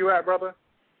paragraph are you at, brother?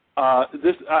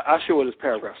 I show it as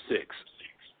paragraph 6.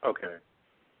 Okay.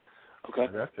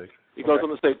 He goes on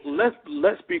to say,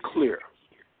 let's be clear.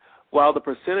 While the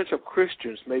percentage of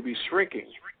Christians may be shrinking,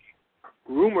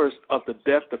 rumors of the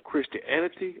death of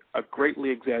Christianity are greatly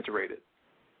exaggerated.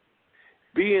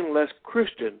 Being less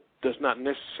Christian does not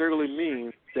necessarily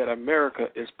mean that America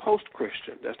is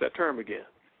post-Christian. That's that term again.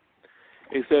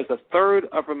 It says a third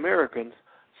of Americans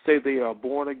say they are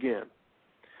born again.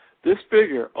 This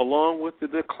figure, along with the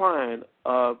decline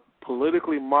of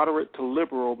politically moderate to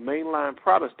liberal mainline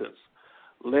Protestants,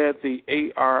 led the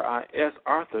ARIS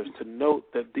authors to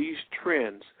note that these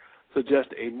trends suggest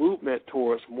a movement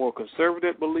towards more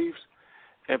conservative beliefs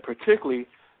and particularly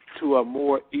to a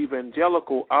more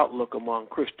evangelical outlook among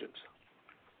Christians.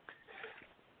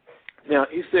 Now,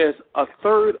 he says a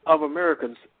third of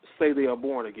Americans say they are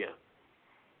born again.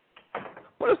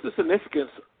 What is the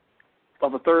significance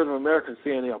of a third of Americans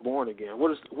saying they are born again?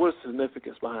 What is the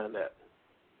significance behind that?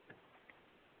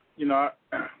 You know,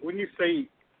 when you say,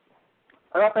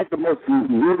 I think the most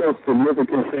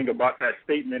significant thing about that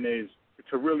statement is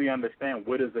to really understand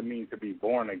what does it mean to be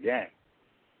born again.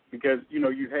 Because, you know,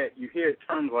 you hear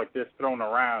terms like this thrown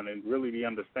around, and really the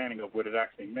understanding of what it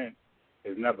actually meant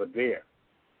is never there.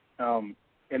 And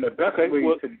the best way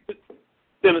to...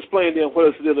 Then explain then what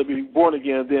it is to be born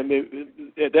again. Then maybe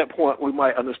at that point we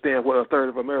might understand what a third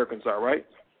of Americans are, right?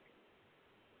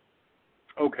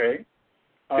 Okay.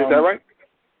 Is that right?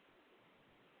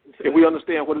 If we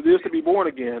understand what it is to be born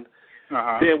again,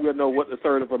 then we'll know what the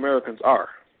third of Americans are.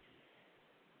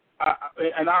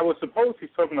 And I would suppose he's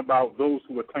talking about those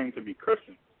who would claim to be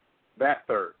Christians, that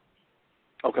third.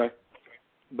 Okay.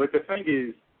 But the thing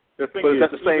is... is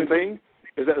that the same thing?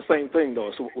 Is that the same thing, though,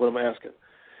 is what I'm asking?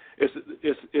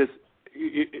 Because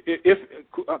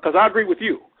I agree with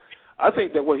you. I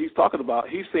think that what he's talking about,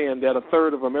 he's saying that a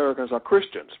third of Americans are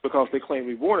Christians because they claim to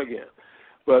be born again.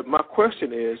 But my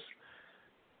question is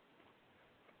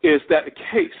that the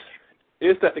case?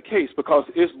 Is that the case? Because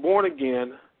it's born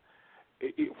again.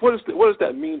 What does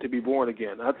that mean to be born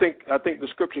again? I think the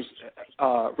scriptures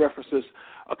references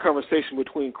a conversation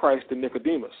between Christ and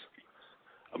Nicodemus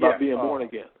about being born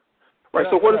again. Right.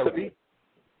 So what does it mean?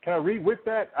 Can I read with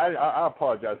that? I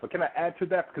apologize, but can I add to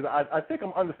that? Because I think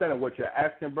I'm understanding what you're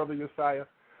asking, Brother Josiah.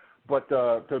 But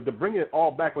to bring it all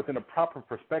back within a proper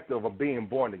perspective of being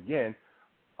born again,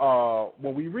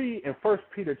 when we read in 1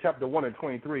 Peter chapter 1 and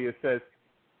 23, it says,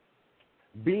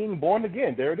 being born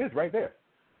again, there it is right there,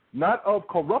 not of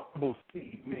corruptible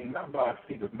seed, meaning not by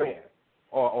seed of man,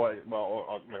 or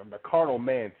the carnal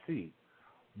man's seed,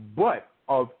 but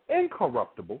of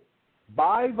incorruptible,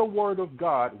 by the word of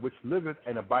God, which liveth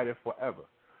and abideth forever.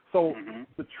 So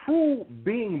the true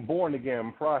being born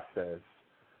again process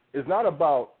is not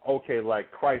about, okay,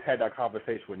 like Christ had that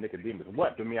conversation with Nicodemus.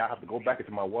 What? Do me I have to go back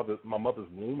into my mother's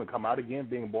womb and come out again,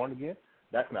 being born again?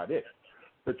 That's not it.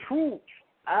 The true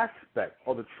aspect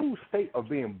or the true state of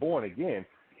being born again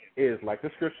is, like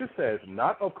the scripture says,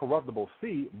 not of corruptible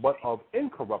seed, but of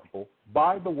incorruptible,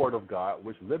 by the word of God,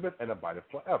 which liveth and abideth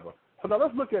forever. So now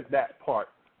let's look at that part.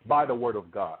 By the word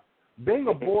of God. Being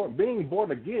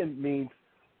born again means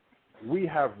we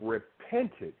have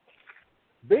repented.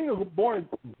 Being born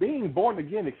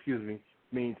again,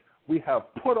 means we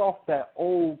have put off that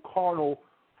old carnal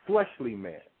fleshly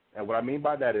man. And what I mean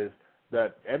by that is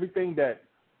that everything that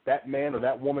man or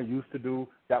that woman used to do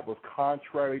that was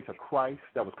contrary to Christ,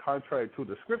 that was contrary to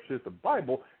the scriptures, the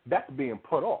Bible, that's being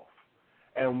put off.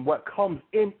 And what comes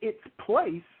in its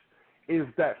place is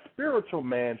that spiritual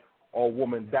man or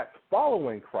woman that's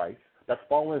following Christ, that's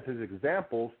following his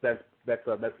examples, that's that's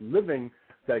living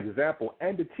that example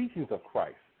and the teachings of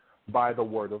Christ by the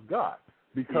Word of God,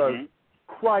 because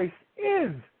Christ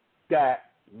is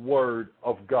that Word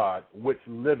of God which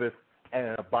liveth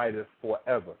and abideth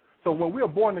forever. So when we are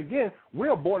born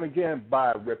again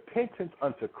by repentance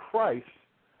unto Christ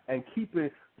and keeping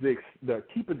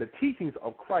the teachings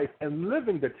of Christ and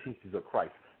living the teachings of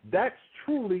Christ. That's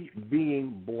truly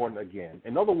being born again.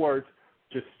 In other words,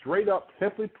 just straight up,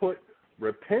 simply put,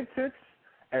 repentance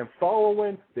and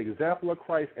following the example of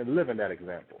Christ and living that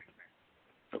example.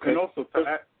 Okay. And also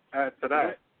to add to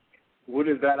that, what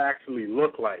does that actually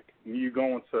look like? When you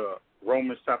go into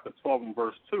Romans chapter 12 and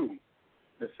verse 2,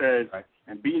 it says,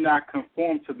 and be not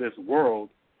conformed to this world,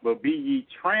 but be ye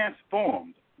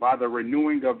transformed by the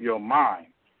renewing of your mind,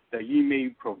 that ye may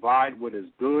provide what is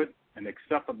good and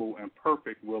acceptable and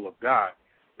perfect will of God.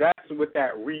 That's with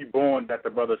that reborn that the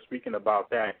brother's speaking about,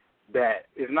 that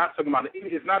is not talking about,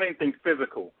 it's not anything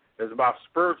physical. It's about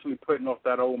spiritually putting off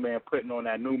that old man, putting on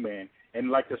that new man.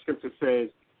 And like the scripture says,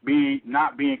 be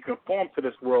not being conformed to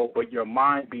this world, but your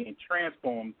mind being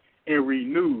transformed and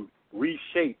renewed,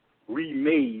 reshaped,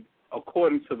 remade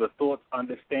according to the thoughts,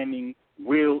 understanding,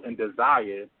 will, and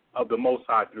desire of the Most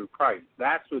High through Christ.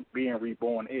 That's what being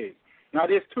reborn is. Now,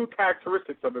 there's two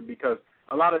characteristics of it, because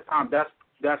a lot of times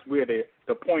that's where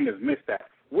the point is missed at.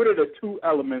 What are the two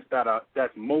elements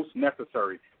that's most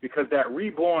necessary? Because that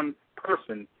reborn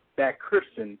person, that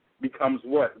Christian, becomes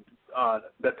what?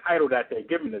 The title that they're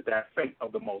given is that saint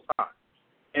of the Most High.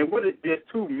 And there's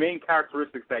two main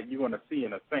characteristics that you're going to see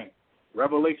in a saint.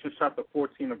 Revelation chapter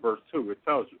 14 and verse 2, it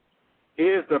tells you,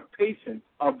 here's the patience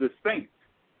of the saints.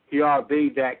 Here are they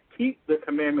that keep the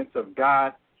commandments of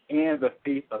God and the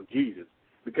faith of Jesus.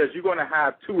 Because you're going to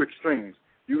have two extremes.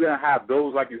 You're going to have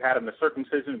those like you had in the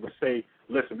circumcision who say,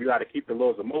 listen, we got to keep the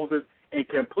laws of Moses, and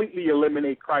completely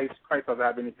eliminate Christ. Christ doesn't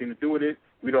have anything to do with it.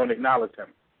 We don't acknowledge him.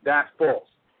 That's false.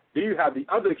 Then you have the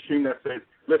other extreme that says,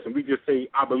 listen, we just say,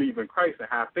 I believe in Christ and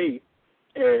have faith,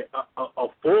 a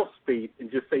false faith,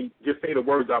 and just say the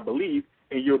words I believe,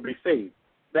 and you'll be saved.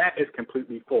 That is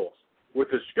completely false. What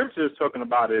the scripture is talking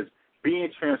about is being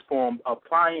transformed,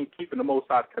 applying, keeping the Most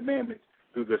High's commandments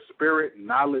through the spirit,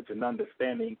 knowledge, and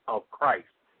understanding of Christ.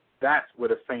 That's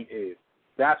what a saint is.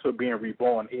 That's what being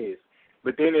reborn is.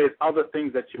 But then there's other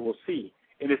things that you will see,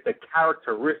 and it's the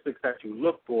characteristics that you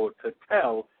look for to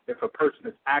tell if a person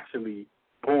is actually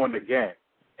born again.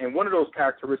 And one of those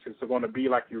characteristics are going to be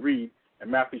like you read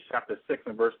in Matthew chapter 6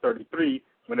 and verse 33,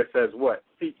 when it says what?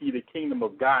 Seek ye the kingdom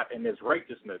of God and his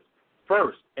righteousness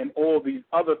first, and all these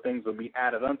other things will be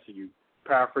added unto you,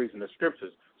 paraphrasing the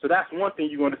scriptures. So that's one thing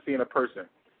you're going to see in a person.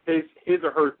 His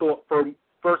or her thought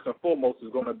first and foremost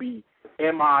is going to be,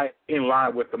 am I in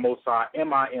line with the Most High?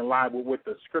 Am I in line with what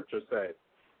the scripture says?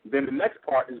 Then the next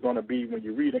part is going to be when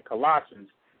you read in Colossians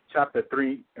chapter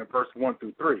 3 and verse 1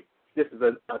 through 3. This is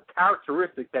a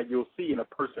characteristic that you'll see in a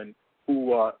person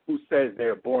who says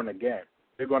they're born again.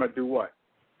 They're going to do what?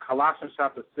 Colossians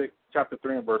chapter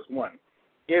 3 and verse 1.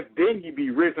 If then ye be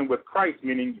risen with Christ,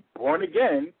 meaning born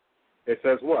again, it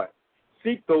says what?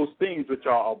 Seek those things which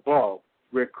are above,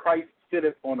 where Christ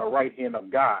sitteth on the right hand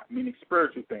of God, meaning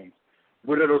spiritual things.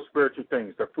 What are those spiritual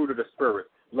things? The fruit of the Spirit,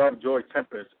 love, joy,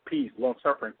 temperance, peace,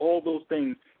 long-suffering. All those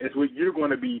things is what you're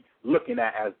going to be looking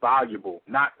at as valuable,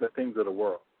 not the things of the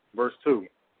world. Verse 2,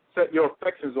 set your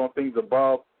affections on things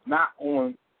above, not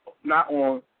on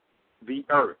the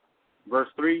earth. Verse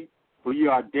 3, for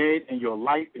you are dead and your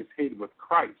life is hid with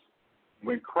Christ.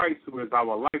 When Christ, who is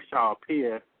our life, shall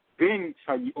appear, then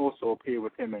shall you also appear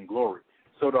with him in glory.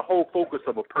 So the whole focus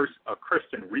of a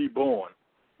Christian reborn,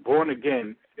 born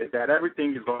again, is that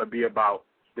everything is going to be about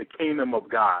the kingdom of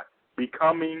God,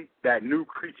 becoming that new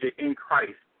creature in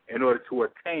Christ in order to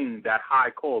attain that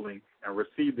high calling and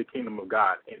receive the kingdom of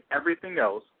God. And everything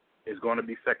else is going to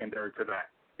be secondary to that.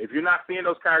 If you're not seeing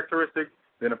those characteristics,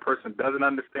 then a person doesn't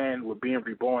understand what being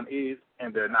reborn is,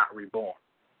 and they're not reborn.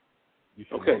 You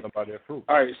should know them by their fruit.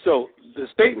 All right, so the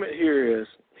statement here is,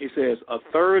 he says, a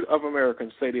third of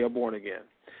Americans say they are born again.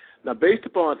 Now, based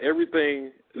upon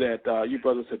everything that you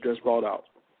brothers have just brought out,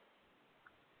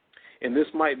 and this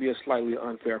might be a slightly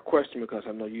unfair question because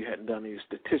I know you hadn't done any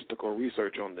statistical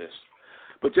research on this,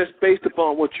 but just based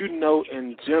upon what you know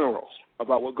in general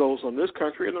about what goes on in this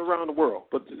country and around the world,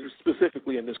 but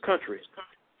specifically in this country,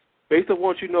 based on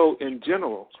what you know in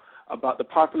general about the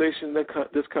population in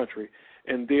this country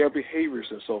and their behaviors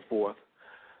and so forth,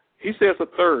 he says a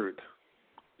third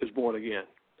is born again.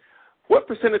 What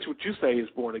percentage would you say is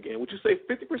born again? Would you say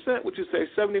 50%? Would you say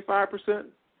 75%?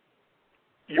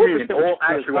 You mean in all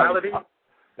actuality?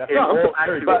 In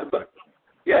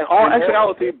all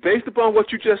actuality, based upon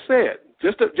what you just said.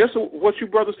 just what you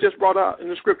brothers just brought out in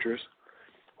the scriptures,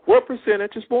 what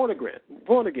percentage is born again?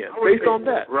 Based on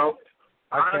that, bro.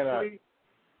 Honestly,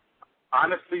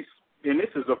 and this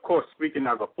is of course speaking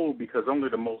as a fool because only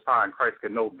the Most High in Christ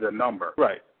can know the number.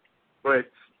 Right. But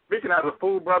speaking as a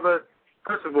fool, brother,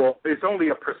 first of all, it's only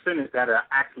a percentage that are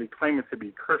actually claiming to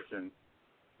be Christian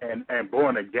and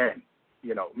born again.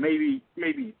 You know, maybe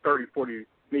 30, 40,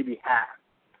 maybe half.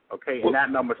 Okay, and that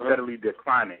number steadily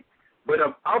declining. But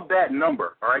of that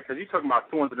number, all right, because you're talking about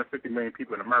 250 million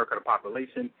people in America, the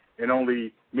population, and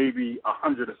only maybe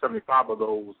 175 of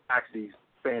those actually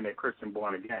saying they're Christian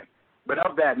born again. But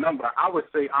of that number, I would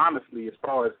say honestly, as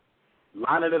far as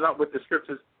lining it up with the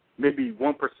scriptures, maybe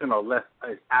 1% or less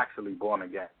is actually born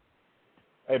again.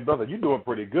 Hey, brother, you're doing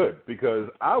pretty good because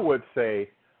I would say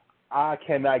I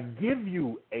cannot give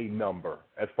you a number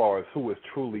as far as who is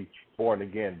truly born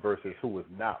again versus who is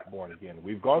not born again.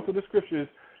 We've gone through the scriptures,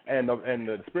 and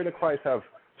the Spirit of Christ have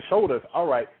showed us, all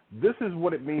right, this is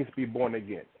what it means to be born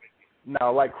again.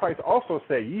 Now, like Christ also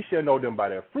said, ye shall know them by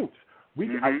their fruits.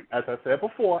 As I said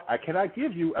before, I cannot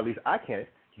give you, at least I can't,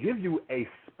 give you a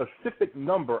specific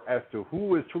number as to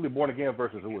who is truly born again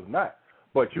versus who is not.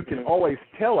 But you can always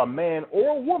tell a man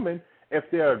or a woman if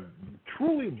they're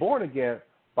truly born again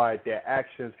by their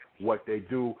actions, what they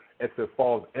do, if it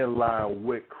falls in line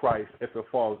with Christ, if it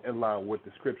falls in line with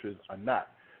the scriptures or not.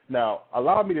 Now,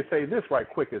 allow me to say this right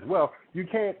quick as well. You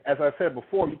can't, as I said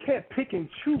before, you can't pick and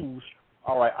choose,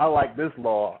 all right, I like this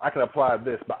law, I can apply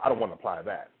this, but I don't want to apply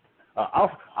that.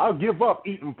 I'll give up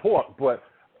eating pork, but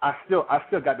I still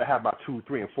got to have about 2,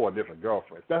 3, and 4 different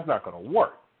girlfriends. That's not going to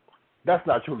work. That's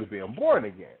not truly being born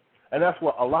again. And that's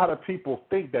what a lot of people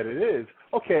think that it is.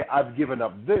 Okay, I've given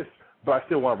up this, but I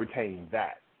still want to retain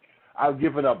that. I've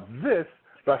given up this,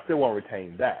 but I still want to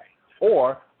retain that.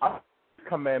 Or, I like this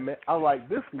commandment, I like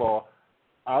this law.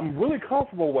 I'm really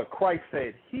comfortable with what Christ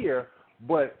said here,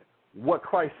 but what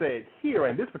Christ said here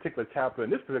in this particular chapter, in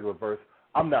this particular verse,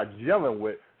 I'm not gelling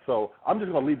with. So I'm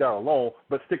just going to leave that alone,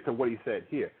 but stick to what he said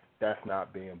here. That's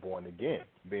not being born again.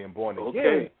 Being born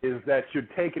again is that you're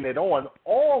taking it on,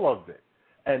 all of it.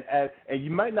 And you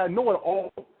might not know it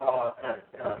all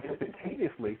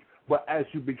instantaneously, but as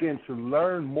you begin to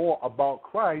learn more about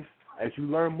Christ, as you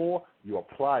learn more, you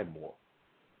apply more.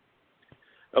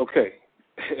 Okay.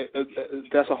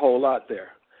 That's a whole lot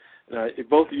there. Now, if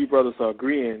both of you brothers are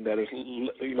agreeing that it's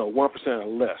 1% or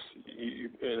less,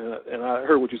 and I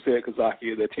heard what you said,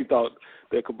 Kazaki, that you thought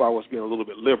that Kabar was being a little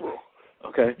bit liberal.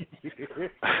 Okay.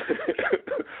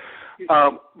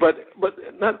 But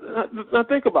now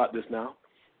think about this now.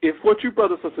 If what you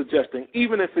brothers are suggesting,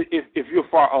 even if you're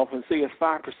far off and say it's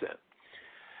 5%,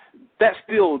 that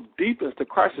still deepens the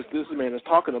crisis this man is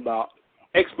talking about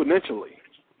exponentially.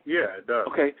 Yeah, it does.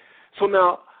 Okay. So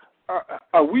now,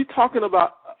 are we talking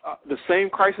about the same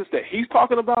crisis that he's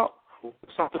talking about?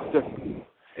 Something different.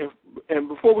 And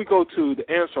before we go to the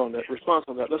answer on that, response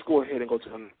on that, let's go ahead and go to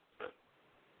him.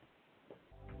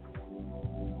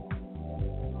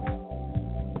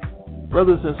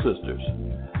 Brothers and sisters,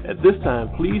 at this time,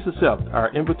 please accept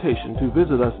our invitation to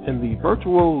visit us in the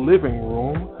virtual living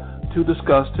room to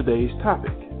discuss today's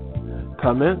topic.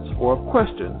 Comments or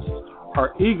questions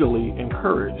are eagerly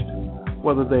encouraged,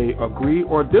 whether they agree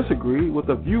or disagree with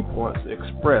the viewpoints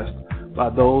expressed by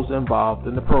those involved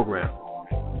in the program.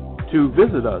 To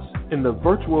visit us in the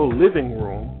virtual living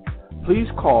room, please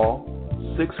call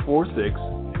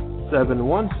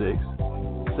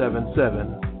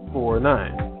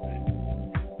 646-716-7749.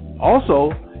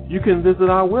 Also, you can visit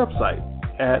our website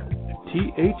at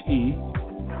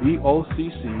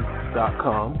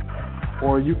thevocc.com,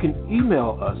 or you can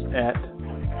email us at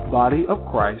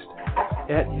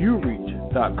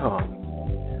bodyofchrist@ureach.com.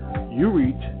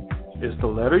 Ureach is the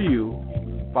letter U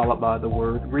followed by the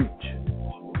word reach.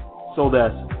 So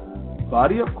that's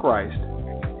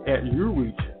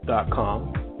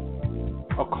bodyofchrist@ureach.com,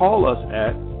 or call us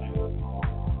at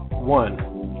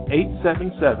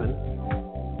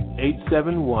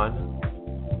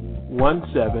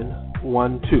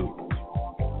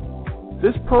 1-877-871-1712.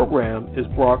 This program is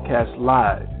broadcast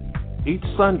live each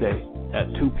Sunday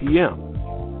at 2 p.m.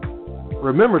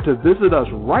 Remember to visit us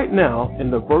right now in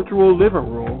the virtual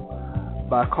living room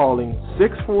by calling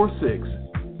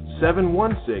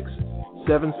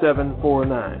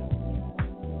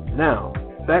 646-716-7749. Now,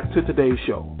 back to today's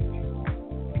show.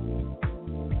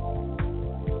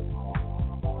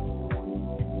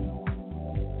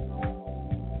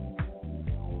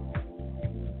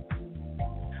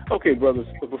 Okay, brothers,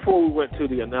 before we went to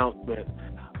the announcement,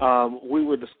 we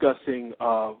were discussing,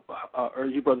 or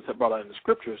you brothers have brought out in the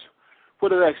scriptures,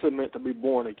 what it actually meant to be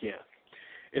born again.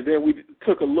 and then we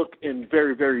took a look in a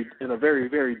very,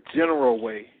 very general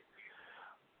way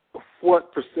of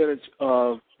what percentage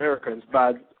of Americans,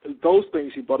 by those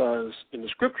things he brought us in the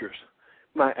scriptures,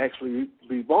 might actually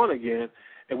be born again.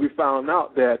 And we found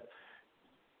out that,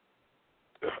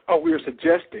 we are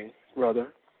suggesting,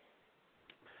 rather,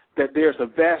 that there's a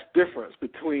vast difference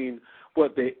between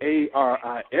what the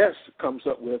ARIS comes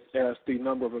up with as the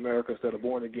number of Americans that are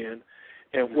born again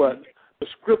and what the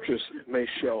scriptures may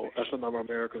show as the number of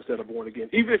Americans that are born again.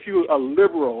 Even if you are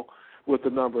liberal with the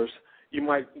numbers, you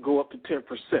might go up to 10%.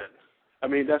 I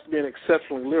mean, that's being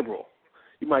exceptionally liberal.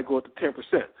 You might go up to 10%.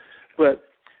 But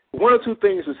one or two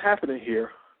things is happening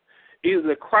here. Either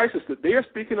the crisis that they are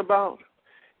speaking about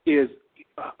is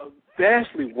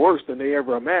vastly worse than they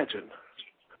ever imagined,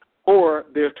 or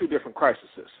there are two different crises.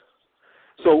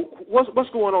 So what's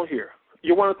going on here?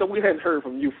 We hadn't heard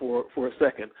from you for a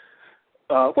second.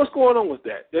 What's going on with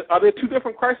that? Are there two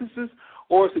different crises,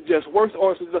 or is it just worse,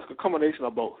 or is it just a combination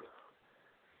of both?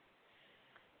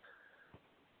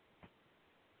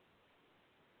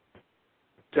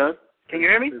 John? Can you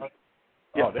hear me?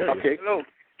 Yeah. Oh, there you okay. Hello.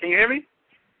 Can you hear me?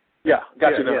 Yeah,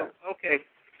 got you now. Yeah. Okay.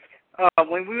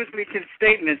 When we was making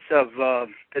statements of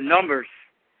the numbers,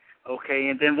 okay,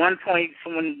 and then one point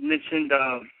someone mentioned,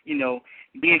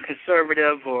 being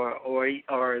conservative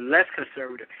or less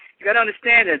conservative. You got to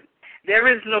understand that there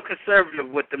is no conservative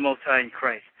with the Most High in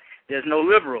Christ. There's no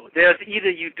liberal. There's either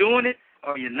you doing it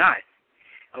or you're not.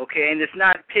 Okay, and it's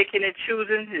not picking and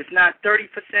choosing. It's not 30%,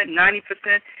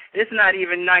 90%. It's not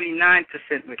even 99%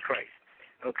 with Christ.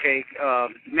 Okay,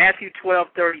 Matthew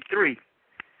 12:33.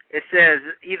 It says,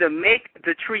 either make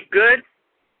the tree good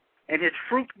and his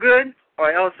fruit good,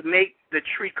 or else make the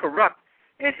tree corrupt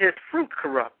and his fruit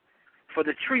corrupt. For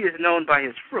the tree is known by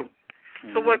his fruit.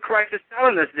 Mm-hmm. So what Christ is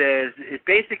telling us there is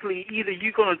basically either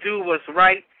you're going to do what's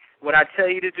right, what I tell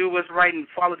you to do what's right, and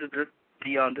follow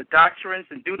the doctrines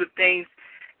and do the things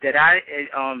that I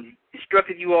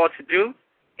instructed you all to do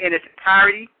in its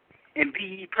entirety and be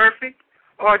ye perfect,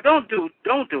 or don't do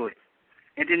it.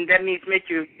 And then that means make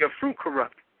your fruit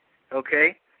corrupt.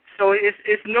 Okay? So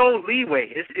it's no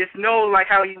leeway. It's no like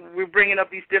how we're bringing up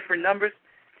these different numbers.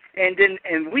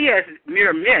 And we as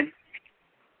mere men,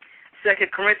 2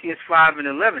 Corinthians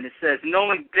 5:11, it says,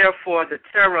 knowing therefore the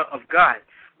terror of God,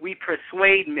 we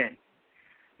persuade men,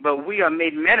 but we are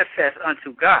made manifest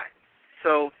unto God.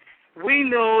 So we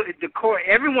know the core.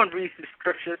 Everyone reads the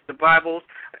scriptures, the Bibles,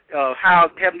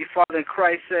 how Heavenly Father in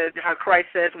Christ says, how Christ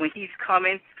says when He's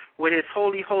coming with His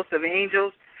holy host of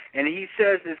angels, and He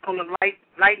says it's going to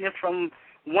lightning from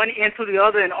one end to the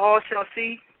other, and all shall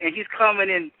see. And He's coming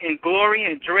in glory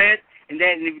and dread, and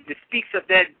then it speaks of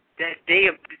that day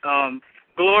of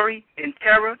glory and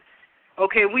terror.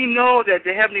 Okay, we know that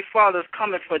the Heavenly Father is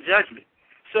coming for judgment.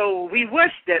 So we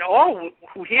wish that all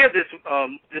who hear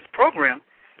this program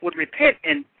would repent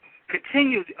and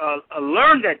continue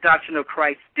learn that doctrine of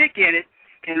Christ, stick in it,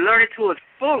 and learn it to its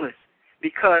fullest.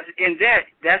 Because in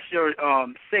that's your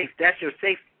safe. That's your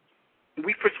safe.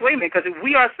 We persuade men because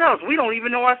we ourselves, we don't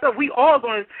even know ourselves. We all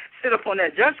going to sit up on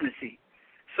that judgment seat.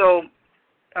 So,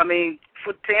 I mean,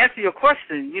 to answer your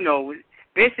question,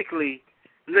 basically,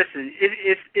 listen,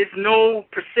 it's no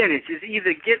percentage. It's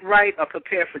either get right or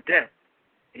prepare for death.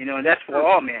 And that's for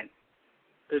all men.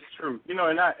 It's true.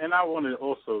 And I want to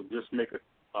also just make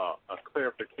a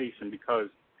clarification because,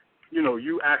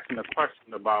 you asking a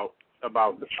question about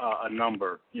a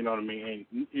number, you know what I mean?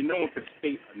 And no one can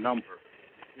state a number.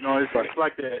 It's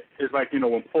like that. It's like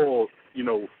when Paul,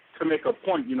 to make a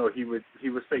point, he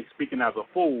would say speaking as a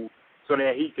fool, so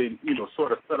that he can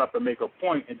sort of set up and make a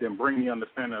point and then bring the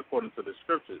understanding according to the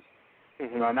scriptures.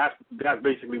 Mm-hmm. And that's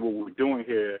basically what we're doing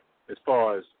here as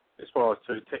far as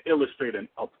to illustrate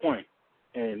a point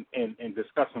and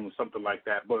discussing something like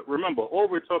that. But remember, all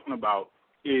we're talking about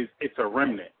is it's a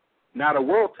remnant. Now the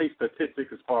world takes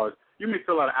statistics as far as you may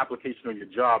fill out an application on your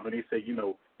job and they say,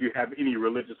 you have any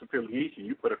religious affiliation,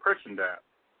 you put a Christian down.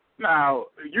 Now,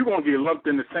 you're going to get lumped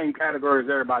in the same category as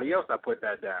everybody else that put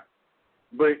that down.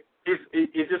 But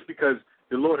it's just because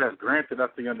the Lord has granted us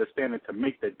the understanding to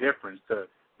make the difference, to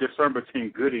discern between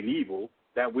good and evil,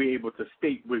 that we're able to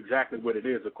state exactly what it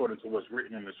is according to what's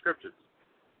written in the scriptures.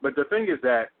 But the thing is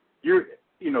that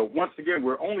once again,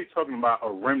 we're only talking about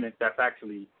a remnant that's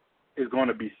actually is going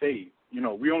to be saved.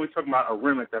 We're only talking about a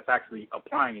remnant that's actually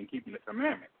applying and keeping the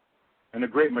commandment. And the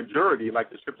great majority, like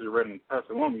the scriptures read in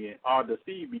Thessalonians, are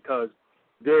deceived because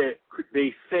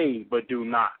they say but do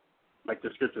not, like the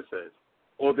scripture says.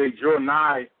 Or they draw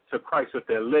nigh to Christ with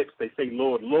their lips. They say,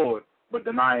 Lord, Lord, but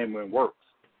deny Him in works.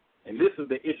 And this is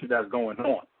the issue that's going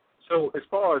on. So as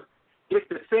far as it's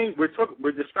the same,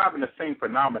 we're describing the same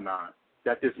phenomenon.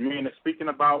 that this man is speaking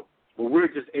about, but we're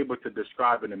just able to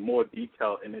describe it in more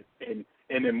detail and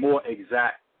in more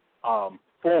exact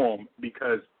form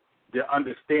because the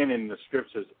understanding the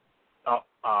scriptures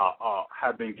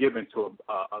have been given to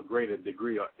a greater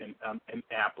degree in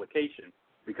application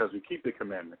because we keep the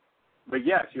commandment. But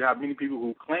yes, you have many people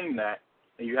who claim that,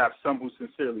 and you have some who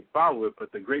sincerely follow it,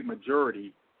 but the great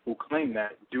majority who claim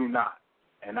that do not.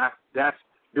 And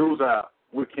those are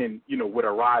what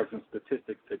arise in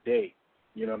statistics today.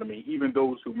 You know what I mean? Even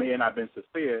those who may not have been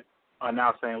sincere are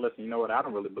now saying, listen, you know what, I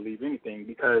don't really believe anything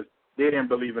because they didn't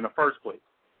believe in the first place.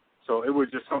 So it was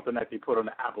just something that they put on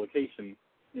the application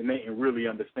and they didn't really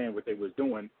understand what they was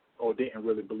doing or didn't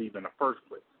really believe in the first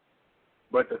place.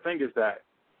 But the thing is that,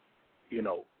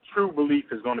 true belief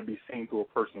is going to be seen through a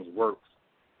person's works.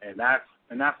 And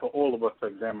that's for all of us to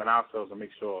examine ourselves and make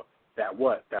sure that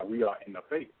we are in the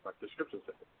faith, like the scripture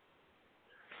says.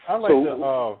 I like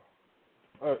to,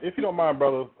 if you don't mind,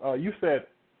 brother, you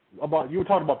were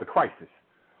talking about the crisis.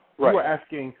 Right. You were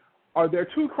asking, are there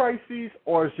two crises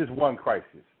or is just one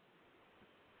crisis?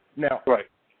 Now, right.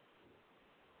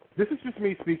 This is just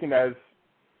me speaking as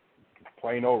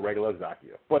plain old regular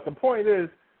Zakia. But the point is,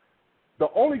 the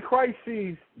only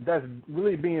crises that's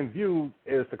really being viewed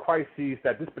is the crises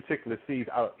that this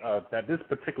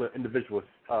particular individual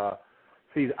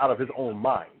sees out of his own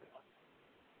mind.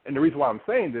 And the reason why I'm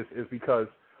saying this is because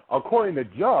according to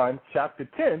John chapter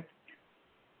 10,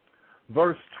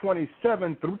 verse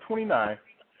 27 through 29,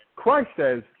 Christ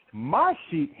says, my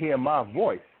sheep hear my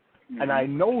voice, and I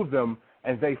know them,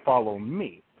 and they follow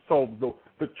me. So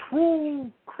the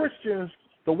true Christians,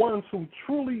 the ones who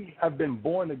truly have been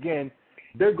born again,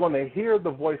 they're going to hear the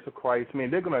voice of Christ.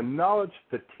 They're going to acknowledge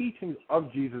the teachings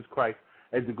of Jesus Christ,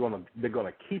 and they're going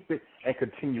to keep it and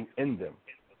continue in them.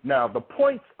 Now, the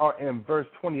points are in verse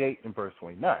 28 and verse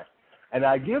 29. And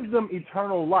I give them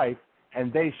eternal life,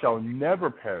 and they shall never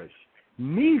perish.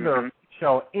 Neither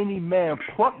shall any man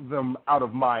pluck them out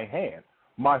of my hand.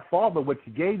 My Father, which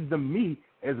gave them me,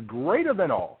 is greater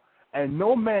than all, and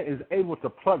no man is able to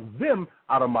pluck them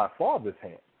out of my Father's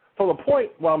hand. So the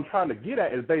point what I'm trying to get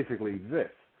at is basically this.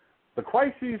 The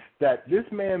crises that this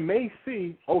man may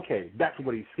see, okay, that's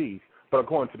what he sees. But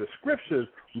according to the scriptures,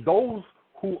 those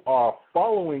who are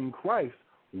following Christ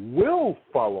will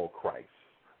follow Christ.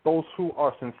 Those who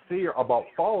are sincere about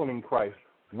following Christ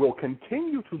will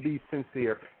continue to be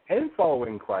sincere in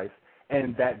following Christ,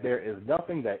 and that there is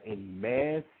nothing that any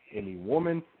man, any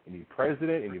woman, any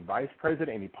president, any vice president,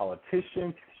 any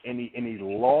politician, any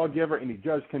lawgiver, any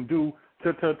judge can do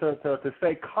to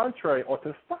say contrary or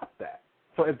to stop that.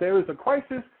 So if there is a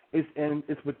crisis,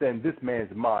 it's within this man's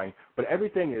mind, but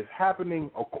everything is happening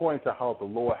according to how the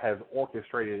Lord has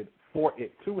orchestrated for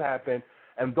it to happen,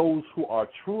 and those who are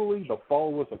truly the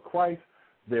followers of Christ,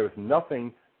 there is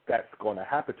nothing that's going to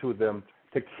happen to them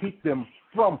to keep them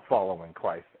from following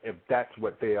Christ if that's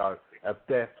what they are,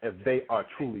 if they are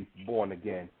truly born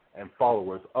again and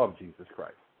followers of Jesus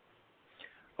Christ.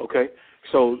 Okay,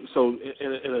 so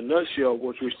in a nutshell,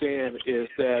 what you're saying is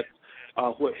that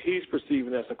what he's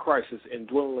perceiving as a crisis in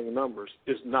dwindling numbers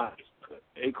is not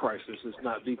a crisis, it's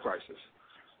not the crisis.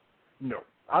 No.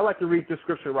 I like to read this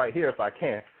scripture right here if I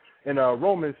can. In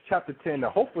Romans chapter 10,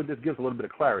 hopefully this gives a little bit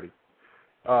of clarity.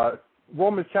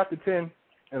 Romans chapter 10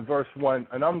 and verse 1,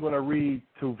 and I'm going to read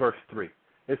to verse 3.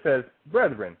 It says,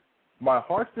 brethren, my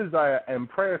heart's desire and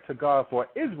prayer to God for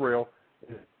Israel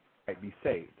is that they be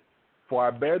saved. For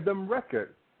I bear them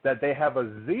record that they have a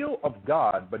zeal of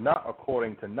God, but not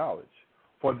according to knowledge.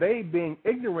 For they, being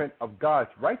ignorant of God's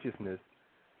righteousness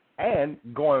and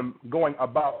going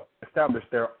about to establish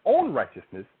their own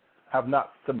righteousness, have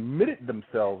not submitted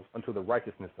themselves unto the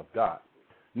righteousness of God.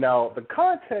 Now, the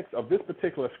context of this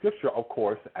particular scripture, of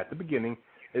course, at the beginning,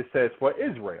 it says for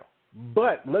Israel.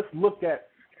 But let's look at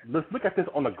this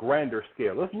on a grander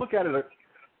scale. Let's look at it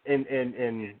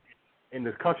in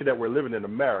this country that we're living in,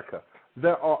 America.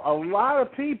 There are a lot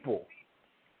of people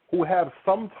who have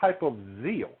some type of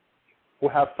zeal, who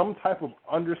have some type of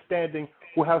understanding,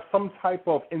 who have some type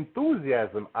of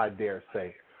enthusiasm, I dare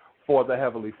say, for the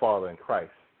Heavenly Father in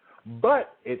Christ.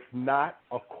 But it's not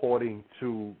according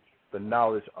to the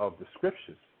knowledge of the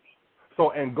Scriptures.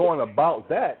 So in going about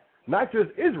that, not just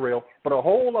Israel, but a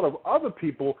whole lot of other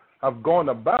people have gone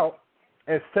about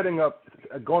and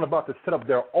to set up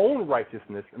their own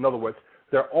righteousness, in other words,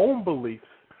 their own beliefs,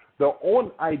 their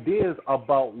own ideas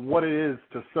about what it is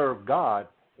to serve God,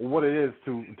 what it is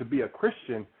to be a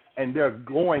Christian, and they're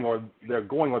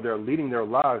leading their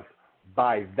lives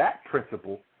by that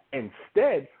principle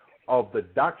instead of the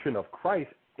doctrine of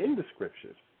Christ in the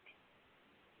Scriptures.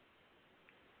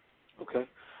 Okay.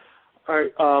 All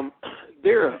right.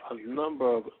 There are a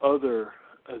number of other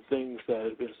things that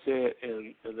have been said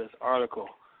in this article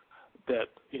that,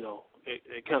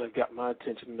 it kind of got my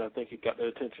attention, and I think it got the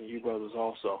attention of you brothers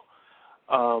also.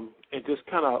 And just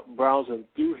kind of browsing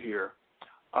through here,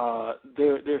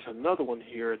 there's another one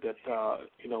here that,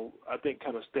 I think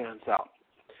kind of stands out.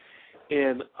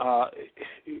 And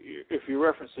if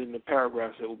you're referencing the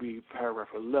paragraphs, it will be paragraph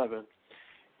 11.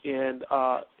 And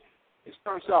it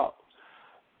starts out,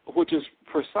 which is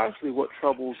precisely what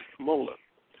troubles Moeller.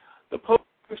 The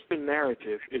post-Christian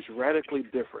narrative is radically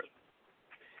different.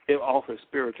 It offers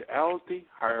spirituality,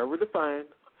 however defined,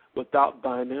 without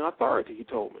binding authority, he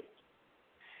told me.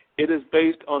 It is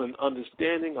based on an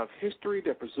understanding of history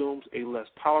that presumes a less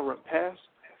tolerant past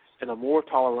and a more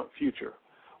tolerant future,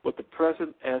 with the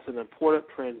present as an important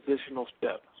transitional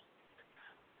step.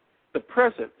 The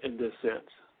present, in this sense,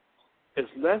 is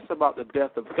less about the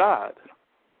death of God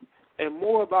and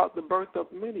more about the birth of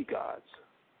many gods.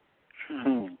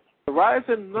 The rise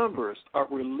in numbers of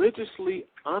religiously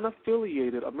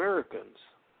unaffiliated Americans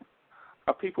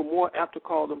are people more apt to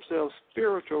call themselves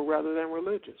spiritual rather than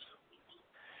religious.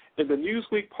 In the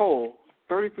Newsweek poll,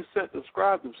 30%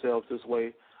 described themselves this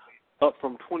way, up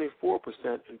from 24%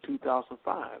 in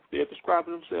 2005. They're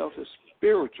describing themselves as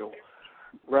spiritual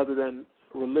rather than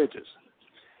religious.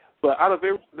 But out of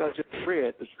everything I just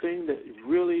read, the thing that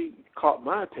really caught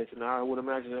my attention, now I would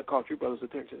imagine that caught your brother's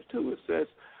attention too, it says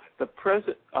the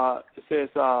present,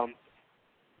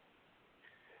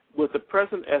 with the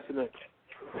present as an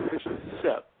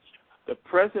step, the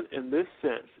present in this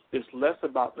sense is less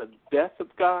about the death of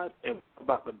God and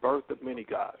about the birth of many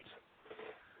gods.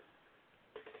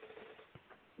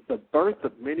 The birth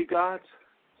of many gods?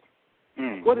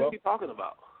 What is he talking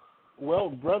about? Well,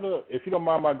 brother, if you don't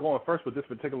mind my going first with this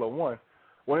particular one,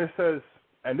 when it says,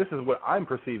 and this is what I'm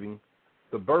perceiving,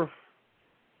 the birth,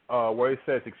 where it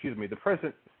says,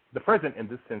 the present in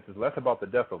this sense is less about the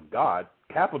death of God,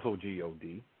 capital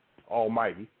G-O-D,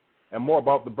 Almighty, and more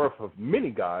about the birth of many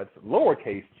gods,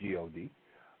 lowercase G-O-D.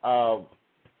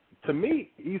 To me,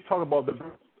 he's talking about the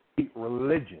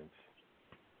religions,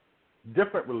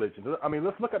 different religions. I mean,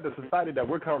 let's look at the society that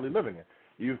we're currently living in.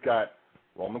 You've got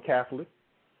Roman Catholic,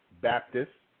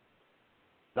 Baptist,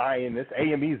 Zionist,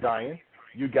 AME Zion.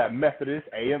 You got Methodist,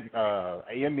 AME,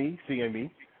 CME,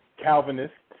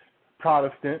 Calvinist,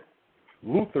 Protestant,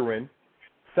 Lutheran,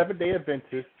 Seventh-day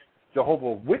Adventist,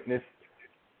 Jehovah's Witness,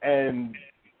 and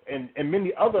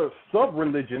many other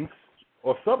sub-religions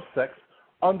or subsects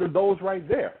under those right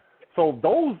there. So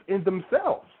those in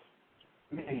themselves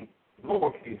mean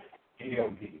lowercase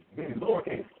G-O-D, mean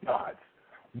lowercase gods.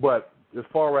 But as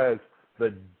far as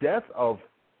the death of,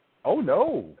 oh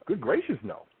no, good gracious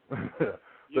no.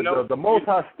 The Most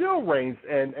High still reigns,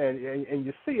 and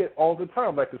you see it all the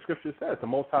time, like the scripture says. The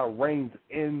Most High reigns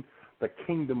in the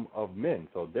kingdom of men.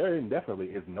 So there definitely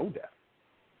is no death.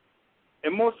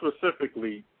 And more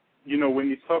specifically, when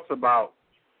he talks about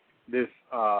this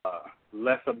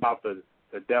less about the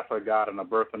death of God and the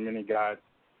birth of many gods,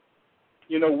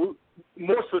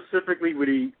 more specifically what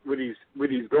he's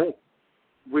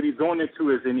going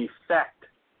into is an effect.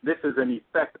 This is an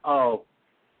effect of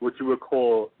what you would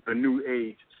call the New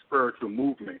Age spiritual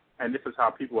movement. And this is how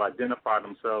people identify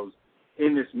themselves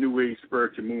in this New Age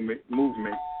spiritual movement,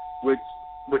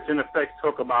 which in effect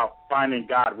talk about finding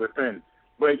God within.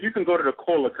 But you can go to the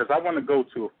caller because I want to go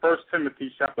to 1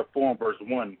 Timothy chapter 4 and verse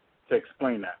 1 to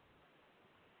explain that.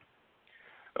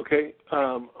 Okay.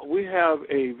 We have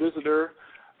a visitor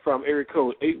from area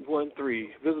code 813.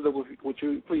 Visitor, would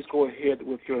you please go ahead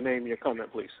with your name and your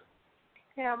comment, please?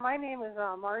 Yeah, my name is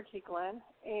Margie Glenn,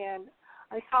 and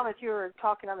I saw that you were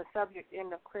talking on the subject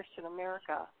end of Christian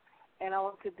America, and I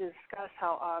want to discuss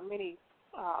how many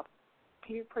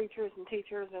preachers and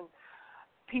teachers and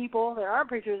people that aren't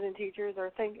preachers and teachers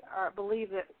believe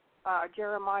that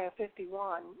Jeremiah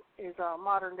 51 is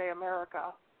modern-day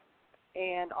America.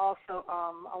 And also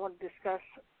I want to discuss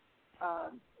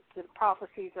the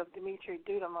prophecies of Dimitri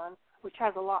Duduman, which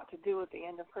has a lot to do with the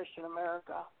end of Christian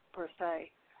America, per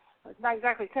se. It's not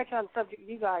exactly touching on the subject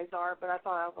you guys are, but I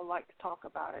thought I would like to talk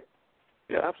about it.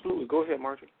 Yeah, absolutely. Go ahead,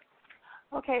 Margie.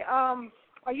 Okay.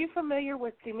 Are you familiar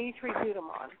with Dimitri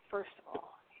Duduman, first of all?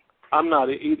 I'm not.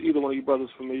 Either one of you brothers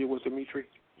familiar with Dimitri?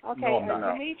 Okay. No, I'm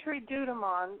not. Dimitri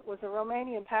Duduman was a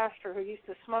Romanian pastor who used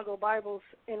to smuggle Bibles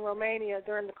in Romania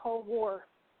during the Cold War.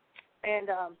 And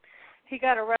he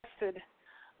got arrested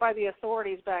by the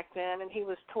authorities back then, and he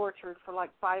was tortured for like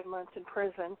 5 months in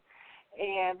prison.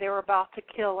 And they were about to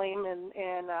kill him, and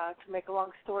to make a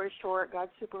long story short, God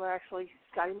supernaturally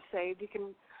got him saved.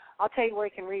 I'll tell you where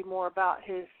you can read more about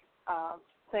his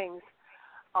things.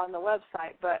 on the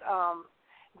website. But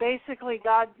basically,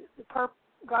 God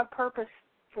purposed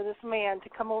for this man to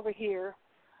come over here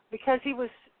because he was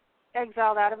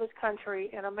exiled out of his country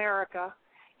in America.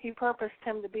 He purposed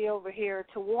him to be over here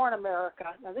to warn America.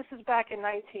 Now, this is back in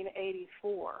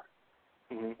 1984,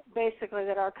 basically,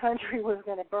 that our country was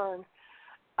going to burn.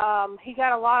 He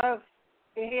got a lot of,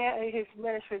 his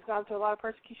ministry has gone through a lot of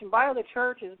persecution by other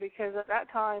churches because at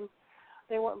that time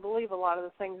they wouldn't believe a lot of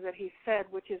the things that he said,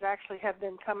 which is actually have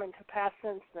been coming to pass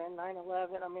since then,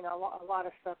 9/11. I mean, a lot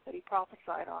of stuff that he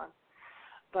prophesied on.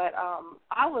 But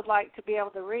I would like to be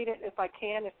able to read it if I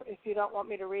can. If you don't want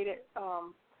me to read it,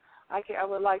 I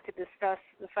would like to discuss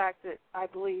the fact that I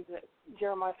believe that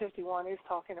Jeremiah 51 is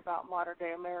talking about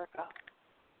modern-day America.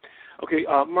 Okay,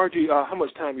 Margie, how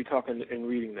much time are you talking in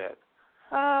reading that?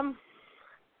 A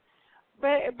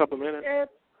couple minutes?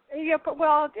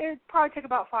 It'd probably take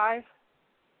about 5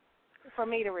 for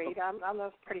me to read. I'm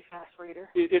a pretty fast reader.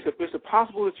 Is it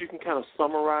possible that you can kind of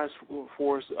summarize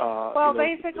for us?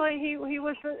 Basically, he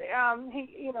was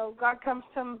God comes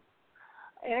to him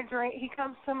in a dream. He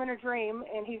comes to him in a dream,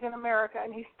 and he's in America,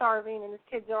 and he's starving, and his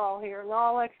kids are all here, and they're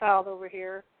all exiled over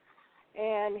here.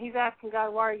 And he's asking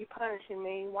God, why are you punishing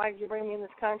me? Why did you bring me in this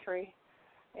country?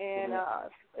 And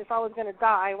if I was going to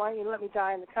die, why don't you let me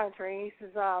die in the country? And he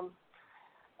says,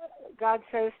 God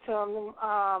says to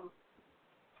him,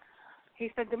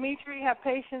 he said, Dimitri, have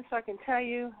patience so I can tell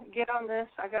you. Get on this.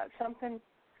 I got something.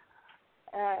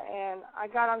 And I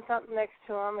got on something next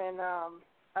to him, and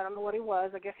I don't know what he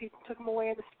was. I guess he took him away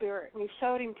in the spirit. And he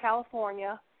showed him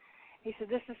California. He said,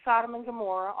 this is Sodom and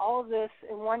Gomorrah. All of this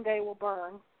in one day will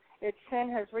burn. Its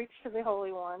sin has reached to the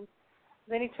Holy One.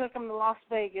 Then he took him to Las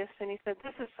Vegas, and he said,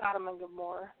 this is Sodom and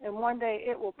Gomorrah. And one day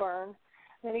it will burn.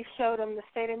 Then he showed him the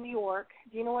state of New York.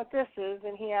 Do you know what this is?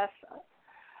 And he asked,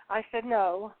 I said,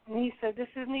 no. And he said, this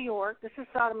is New York. This is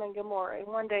Sodom and Gomorrah. And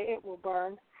one day it will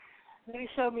burn. Then he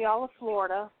showed me all of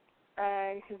Florida.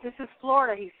 He says, this is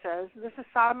Florida, he says. This is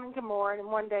Sodom and Gomorrah, and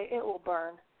one day it will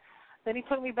burn. Then he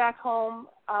took me back home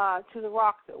to the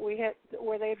rock that we hit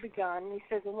where they had begun. And he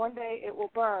says, and one day it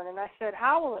will burn. And I said,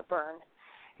 how will it burn?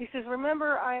 He says,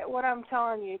 remember what I'm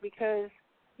telling you, because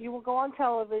you will go on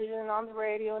television, on the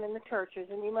radio, and in the churches,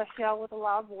 and you must yell with a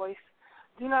loud voice,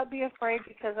 do not be afraid,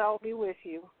 because I will be with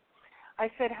you. I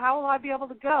said, how will I be able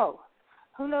to go?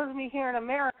 Who knows me here in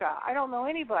America? I don't know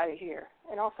anybody here.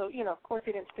 And also, of course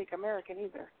he didn't speak American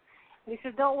either. And he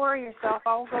said, don't worry yourself.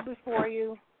 I will go before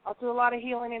you. I'll do a lot of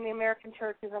healing in the American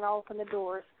churches, and I'll open the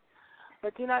doors.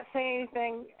 But do not say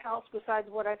anything else besides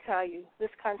what I tell you.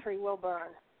 This country will burn.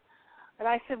 And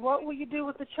I said, what will you do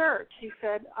with the church? He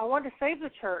said, I want to save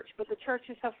the church, but the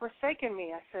churches have forsaken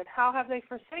me. I said, how have they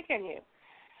forsaken you?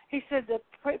 He said, the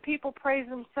people praise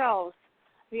themselves.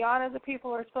 The honor the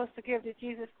people are supposed to give to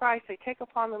Jesus Christ, they take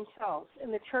upon themselves.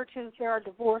 In the churches, there are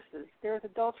divorces. There is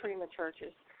adultery in the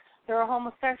churches. There are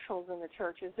homosexuals in the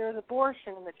churches. There is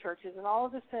abortion in the churches, and all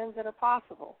of the sins that are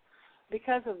possible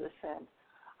because of the sin.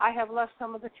 I have left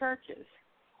some of the churches.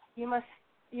 You must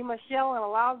yell in a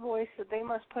loud voice that they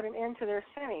must put an end to their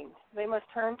sinning. They must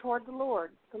turn toward the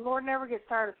Lord. The Lord never gets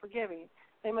tired of forgiving.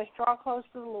 They must draw close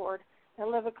to the Lord and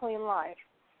live a clean life.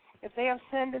 If they have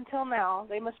sinned until now,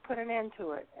 they must put an end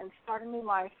to it and start a new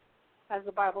life as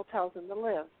the Bible tells them to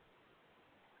live.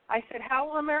 I said, how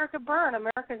will America burn?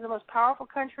 America is the most powerful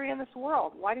country in this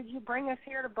world. Why did you bring us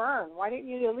here to burn? Why didn't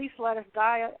you at least let us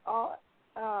die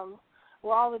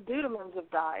where all the Dudemans have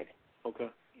died? Okay.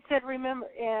 He said, remember,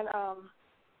 and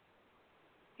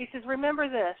he says, remember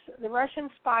this. The Russian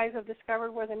spies have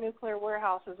discovered where the nuclear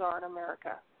warehouses are in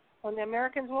America. When the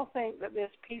Americans will think that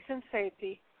there's peace and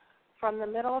safety from the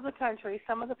middle of the country,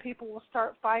 some of the people will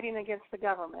start fighting against the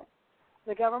government.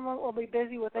 The government will be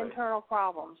busy with internal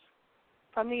problems.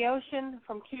 From the ocean,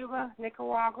 from Cuba,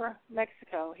 Nicaragua,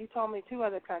 Mexico. He told me 2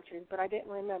 other countries, but I didn't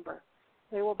remember.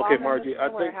 They will bomb Margie, the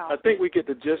warehouse. I think we get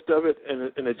the gist of it,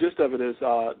 and the gist of it is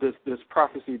this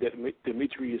prophecy that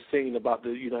Dimitri is saying about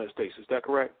the United States. Is that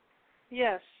correct?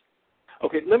 Yes.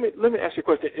 Okay, let me ask you a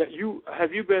question.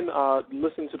 Have you been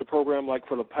listening to the program like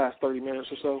for the past 30 minutes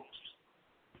or so?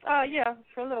 Yeah,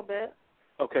 for a little bit.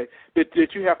 Okay.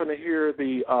 Did you happen to hear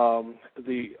the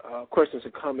questions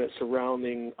and comments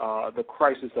surrounding the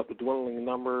crisis of the dwindling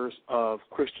numbers of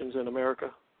Christians in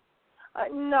America?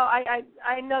 No,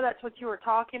 I know that's what you were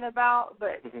talking about,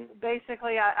 but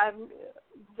basically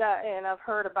I've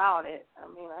heard about it. I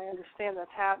mean, I understand that's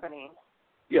happening.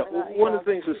 Yeah, one of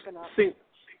the things is,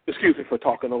 excuse me for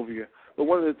talking over you, but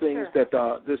one of the things that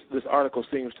this article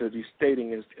seems to be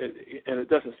stating is, and it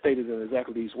doesn't state it in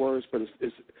exactly these words, but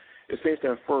it seems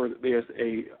to infer that there's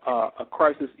a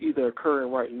crisis either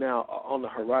occurring right now on the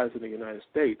horizon in the United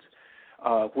States.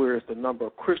 whereas the number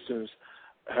of Christians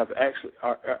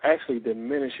are actually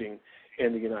diminishing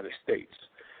in the United States.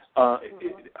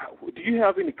 Do you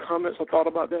have any comments or thought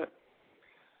about that?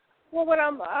 Well, what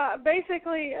I'm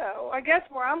basically, I guess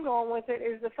where I'm going with it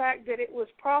is the fact that it was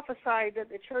prophesied that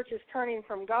the church is turning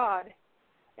from God,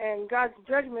 and God's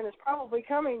judgment is probably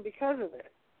coming because of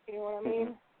it. You know what I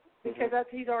mean? Because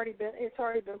it's already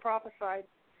been prophesied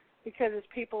because his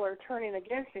people are turning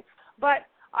against him. But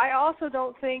I also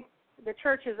don't think the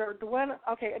churches are doing.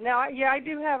 Okay, now I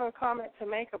do have a comment to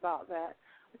make about that.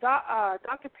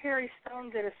 Dr. Perry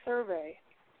Stone did a survey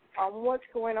on what's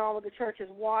going on with the churches,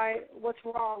 what's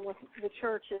wrong with the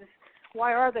churches,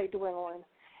 why are they dwindling?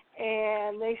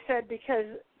 And they said because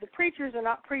the preachers are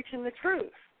not preaching the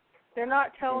truth. They're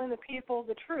not telling the people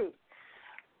the truth.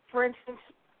 For instance,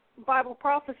 Bible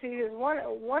prophecy is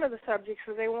one of the subjects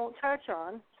that they won't touch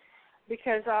on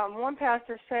because one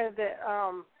pastor said that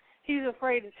he's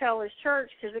afraid to tell his church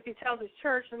because if he tells his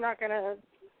church, they're gonna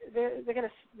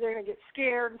get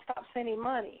scared and stop sending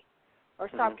money. Or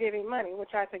stop giving money,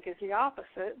 which I think is the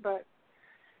opposite. But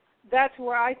that's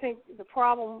where I think the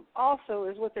problem also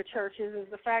is with the churches is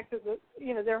the fact that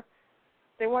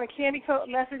they want a candy coat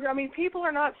message. I mean, people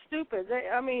are not stupid.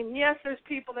 Yes, there's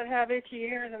people that have itchy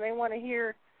ears and they want to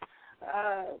hear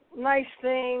nice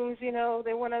things. You know,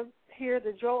 they want to hear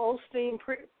the Joel Osteen,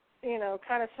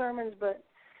 kind of sermons. But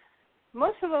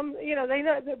most of them, they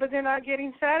know, but they're not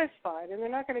getting satisfied, and they're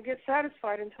not going to get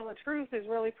satisfied until the truth is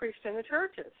really preached in the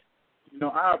churches.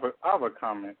 I have a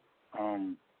comment.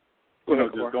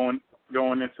 Just going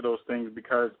into those things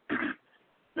because,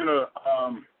 and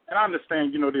I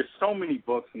understand, there's so many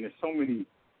books and there's so many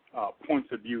points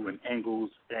of view and angles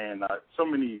and so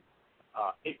many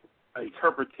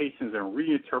interpretations and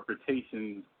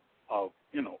reinterpretations of,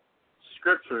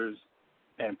 scriptures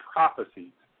and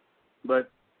prophecies. But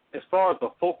as far as the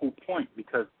focal point,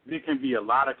 because there can be a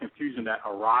lot of confusion that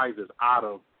arises out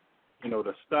of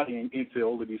the studying into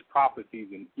all of these prophecies,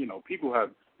 and, people have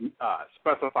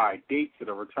specified dates to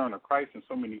the return of Christ and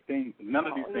so many things, and none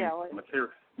of these things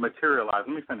materialize.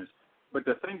 Let me finish. But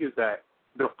the thing is that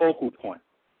the focal point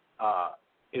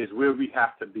is where we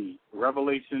have to be.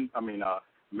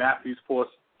 Matthew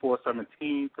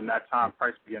 4:17, from that time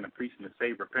Christ began to preach and to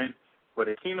say, repent, for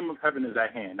the kingdom of heaven is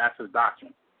at hand. That's his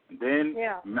doctrine. And then,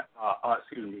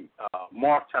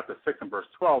 Mark chapter 6 and verse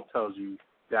 12 tells you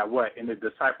that and the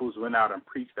disciples went out and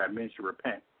preached that men should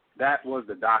repent. That was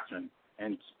the doctrine.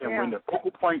 And when the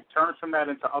focal point turns from that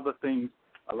into other things,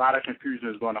 a lot of confusion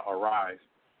is going to arise.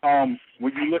 When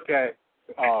you look at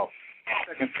 2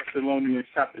 Thessalonians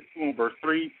chapter 2 and verse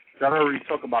 3, that already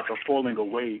talk about the falling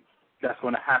away that's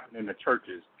going to happen in the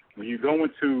churches. When you go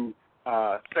into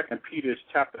 2 Peter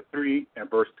chapter 3 and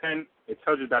verse 10, it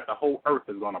tells you that the whole earth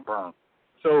is going to burn.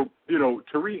 So,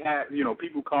 to rehash,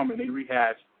 people come and they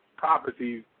rehash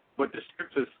prophecies, but the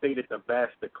scriptures state it the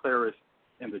best, the clearest,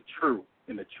 and the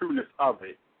trueness of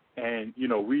it. And,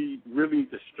 we really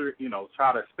need to,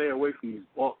 try to stay away from these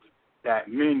books that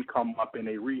men come up and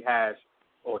they rehash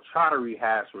or try to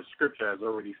rehash what scripture has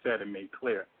already said and made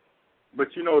clear. But,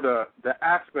 the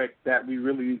aspect that we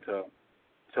really need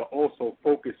to also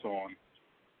focus on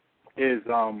is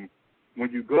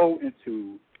when you go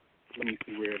into, let me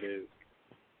see where it is,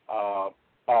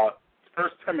 1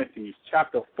 Timothy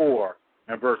chapter 4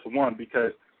 and verse 1,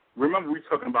 because remember we're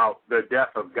talking about the death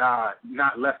of God,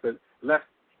 not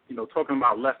talking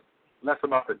about less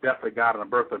about the death of God and the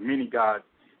birth of many gods.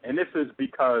 And this is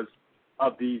because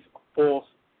of these false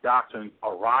doctrines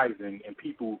arising and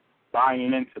people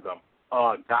buying into them.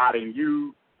 God and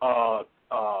you, the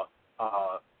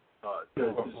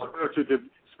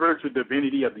spiritual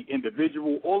divinity of the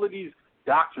individual, all of these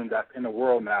doctrines that's in the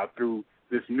world now through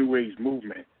this New Age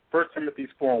movement. 1 Timothy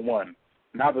 4:1.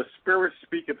 Now the Spirit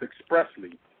speaketh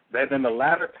expressly that in the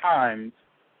latter times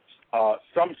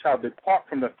some shall depart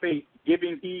from the faith,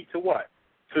 giving heed to what?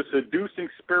 To seducing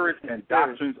spirits and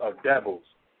doctrines of devils.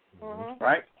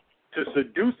 Right? To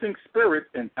seducing spirits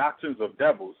and doctrines of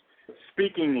devils,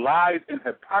 speaking lies and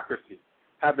hypocrisy,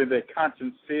 having their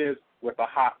conscience seared with a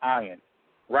hot iron.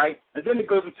 Right? And then it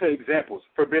goes into examples.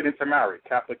 Forbidden to marry.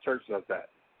 Catholic Church does that.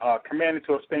 Commanded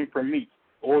to abstain from meat.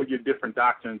 All your different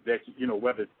doctrines that,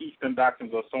 whether it's Eastern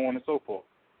doctrines or so on and so forth,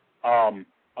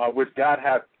 which God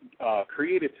has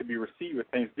created to be received with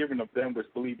thanksgiving of them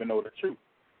which believe and know the truth.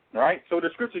 All right? So the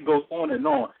scripture goes on and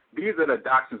on. These are the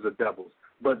doctrines of devils.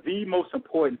 But the most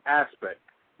important aspect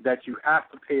that you have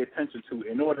to pay attention to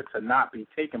in order to not be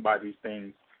taken by these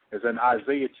things is in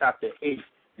Isaiah chapter 8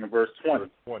 and verse 20.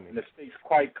 And it states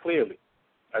quite clearly,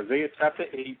 Isaiah chapter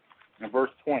 8 and verse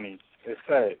 20, it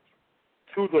says,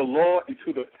 to the law and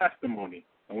to the testimony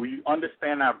And when you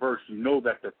understand that verse, you know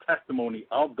that the testimony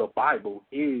of the Bible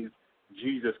is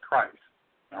Jesus Christ.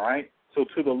 All right? So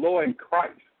to the law in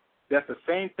Christ, that's the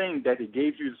same thing that it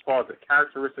gave you as far as the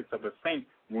characteristics of a saint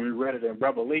when we read it in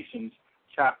Revelations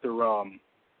chapter,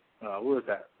 what is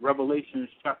that? Revelations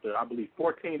chapter, I believe,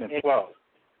 14 and 12.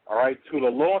 All right? To the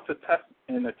law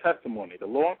and the testimony, the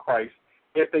law in Christ,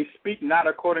 if they speak not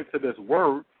according to this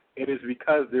word, it is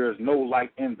because there is no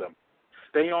light in them.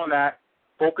 Stay on that,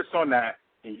 focus on that,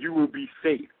 and you will be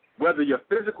safe. Whether your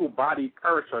physical body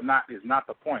perish or not is not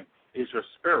the point. It's your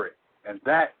spirit. And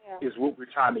that is what we're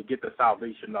trying to get the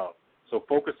salvation of. So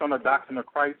focus on the doctrine of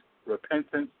Christ,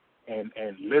 repentance, and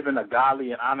living a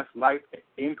godly and honest life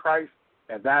in Christ,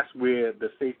 and that's where the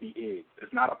safety is.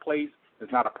 It's not a place,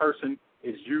 it's not a person,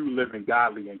 it's you living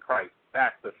godly in Christ.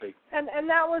 That's the safety. And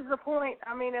that was the point.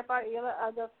 I mean,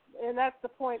 and that's the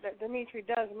point that Dimitri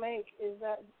does make, is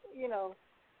that,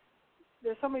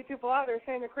 there's so many people out there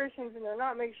saying they're Christians and they're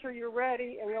not. Make sure you're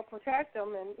ready and you'll protect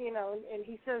them. And, and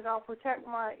he says, I'll protect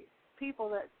my people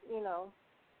that,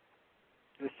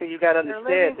 So you got to understand.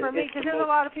 They're living for me, because there are a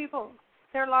lot of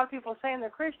people saying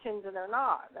they're Christians and they're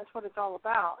not. That's what it's all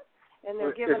about. And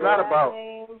they're giving it's not about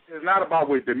names. It's not about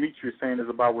what Dimitri is saying. It's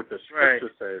about what the Scripture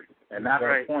says, and that's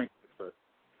the point. But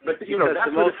that's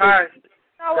the most high.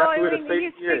 Oh, well,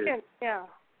 he's speaking. Yeah.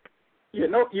 Yeah,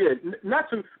 not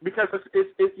to, because it's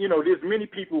there's many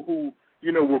people who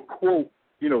will quote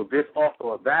this author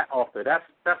or that author. That's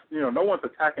no one's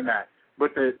attacking that.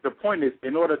 But the point is,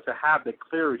 in order to have the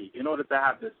clarity, in order to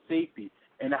have the safety,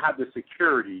 and to have the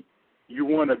security, you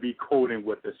want to be quoting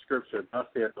what the Scripture, thus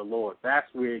saith the Lord. That's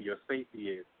where your safety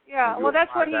is. Yeah, well,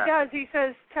 that's what he does. He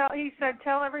said,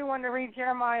 tell everyone to read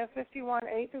Jeremiah 51,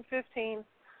 8 through 15.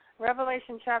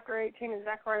 Revelation chapter 18 and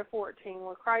Zechariah 14,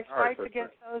 where Christ fights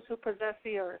against those who possess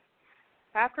the earth.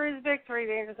 After his victory,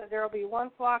 the angel said there will be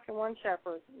one flock and one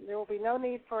shepherd. There will be no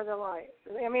need for the light.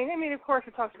 I mean, of course,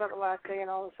 it talks about the last day and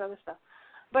all this other stuff.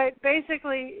 But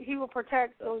basically, he will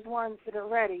protect those ones that are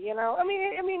ready. I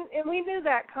mean, and we knew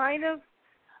that kind of.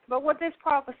 But what this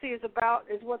prophecy is about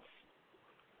is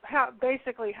how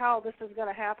this is going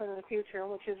to happen in the future,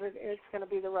 which is it's going to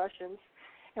be the Russians.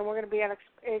 And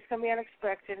it's going to be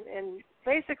unexpected. And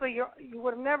basically, you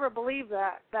would have never believed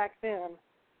that back then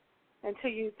until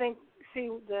you see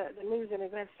the news and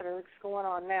events that are going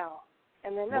on now.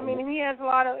 And then, he has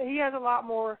a lot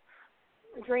more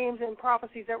dreams and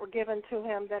prophecies that were given to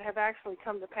him that have actually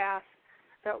come to pass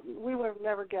that we would have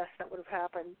never guessed that would have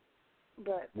happened.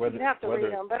 But you'd have to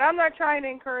read them. But I'm not trying to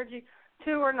encourage you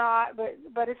to or not,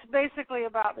 but it's basically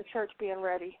about the church being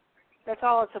ready. That's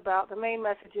all it's about. The main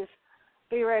message is,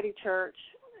 be ready, church.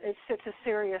 It's a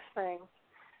serious thing.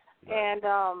 Right. And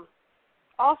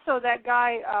also that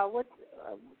guy,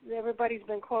 everybody's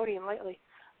been quoting lately,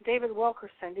 David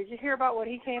Wilkerson. Did you hear about what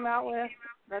he came out with?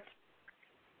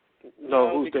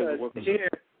 Who's David Wilkerson?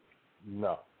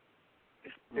 No.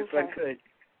 If I could.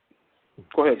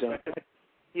 Go ahead, John.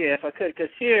 Yeah, if I could,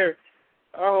 because here,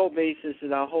 our whole basis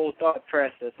and our whole thought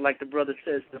process, like the brother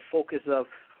says, the focus of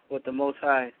what the Most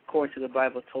High, according to the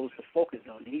Bible, told us to focus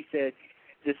on. He said,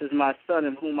 this is my son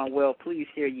in whom I well please,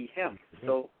 hear ye him.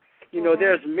 So,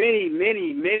 there's many,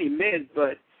 many, many men,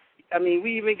 but,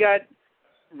 we even got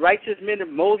righteous men of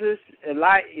Moses,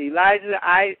 Elijah,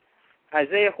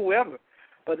 Isaiah, whoever.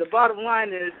 But the bottom line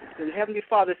is, the Heavenly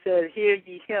Father said, hear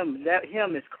ye him. That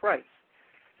him is Christ.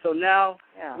 So now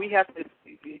we have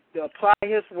to apply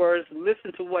his words,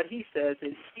 listen to what he says,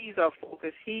 and he's our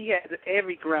focus. He has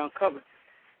every ground covered,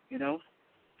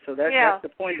 So that's the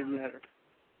point of the matter.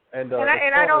 And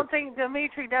I don't think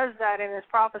Dimitri does that in his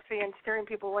prophecy and steering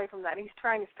people away from that. He's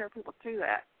trying to steer people to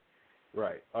that.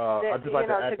 Right. I'd just like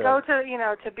to add go to,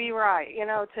 to be right,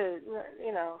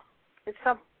 it's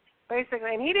some,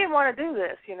 basically, and he didn't want to do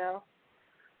this,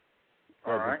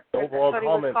 All right. The overall that's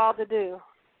what he was called to do.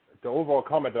 The overall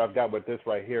comment that I've got with this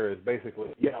right here is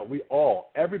basically,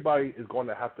 everybody is going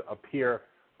to have to appear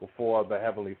before the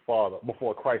Heavenly Father,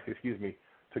 before Christ,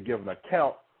 to give an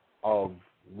account of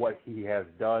what he has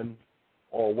done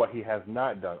or what he has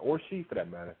not done, or she for that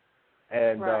matter.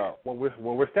 And when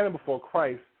we're standing before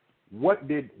Christ, what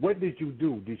did you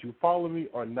do? Did you follow me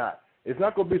or not? It's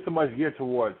not going to be so much geared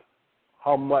towards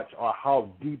how much or how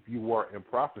deep you were in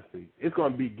prophecy. It's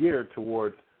going to be geared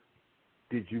towards,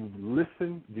 did you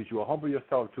listen? Did you humble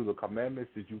yourself to the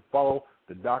commandments? Did you follow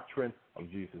the doctrine of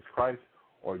Jesus Christ,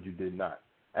 or you did not?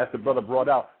 As the brother brought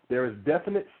out, there is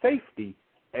definite safety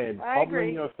in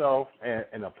humbling yourself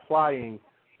and applying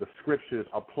the scriptures,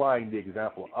 applying the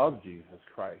example of Jesus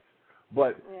Christ.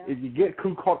 But if you get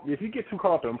too caught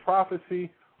up in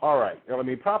prophecy, all right.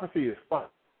 Prophecy is fun.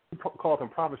 calls them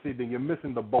prophecy, then you're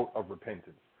missing the boat of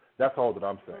repentance. That's all that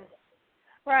I'm saying.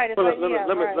 Right. Well,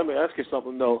 let me ask you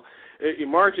something though.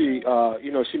 Margie,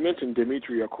 she mentioned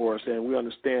Dimitri, of course, and we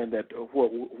understand that where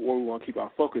we want to keep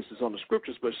our focus is on the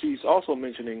scriptures. But she's also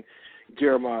mentioning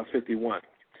Jeremiah 51,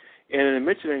 and in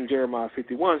mentioning Jeremiah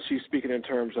 51, she's speaking in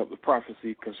terms of the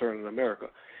prophecy concerning America.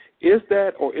 Is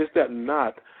that or is that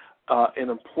not an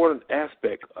important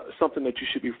aspect, something that you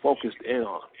should be focused in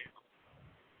on?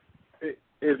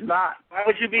 It's not. Why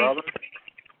would you be?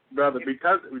 Brother,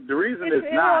 because the reason it's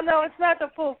not. No, it's not the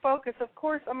full focus. Of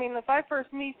course, I mean, if I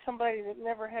first meet somebody that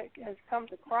never has come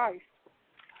to Christ,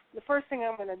 the first thing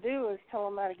I'm going to do is tell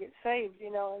them how to get saved,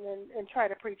 and try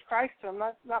to preach Christ to them,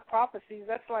 not prophecies.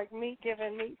 That's like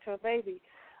giving meat to a baby.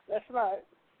 That's not,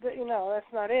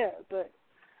 that's not it. But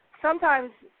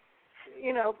sometimes,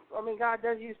 God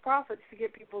does use prophets to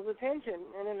get people's attention,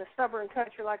 and in a stubborn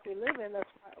country like we live in,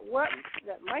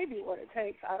 that may be what it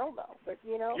takes. I don't know, but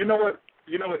You know what?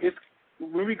 It's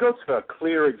when we go to a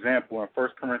clear example in 1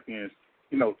 Corinthians,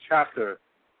 chapter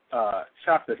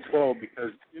 12,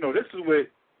 because this is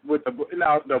with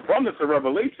the abundance of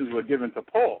revelations were given to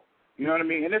Paul. You know what I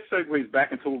mean? And this segues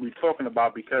back into what we're talking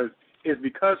about because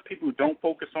people don't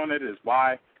focus on it is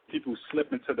why people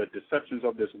slip into the deceptions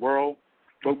of this world.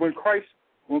 But when Christ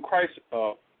through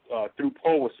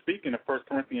Paul was speaking in 1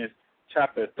 Corinthians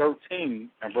chapter 13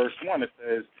 and verse 1, it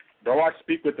says, "Though I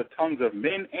speak with the tongues of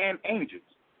men and angels,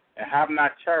 and have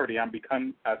not charity, I'm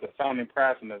become as a sounding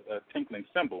brass and a tinkling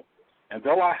cymbal. And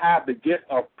though I have the gift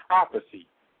of prophecy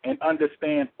and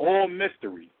understand all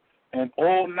mysteries and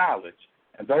all knowledge,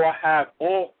 and though I have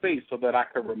all faith so that I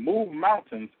can remove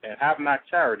mountains and have not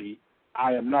charity,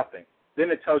 I am nothing." Then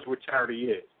it tells you what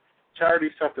charity is. Charity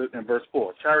suffereth, in verse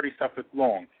 4, charity suffereth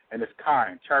long and is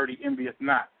kind. Charity envieth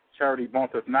not. Charity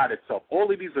vaunteth not itself.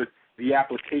 All of these are the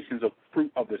applications of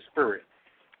fruit of the Spirit.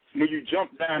 When you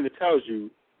jump down, it tells you,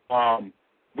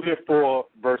 wherefore,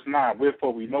 verse 9,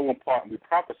 wherefore we know in part and we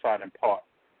prophesied in part.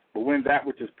 But when that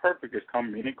which is perfect is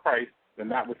come, meaning Christ, then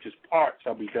that which is part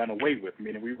shall be done away with,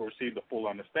 meaning we will receive the full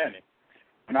understanding.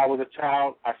 When I was a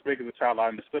child, I spake as a child, I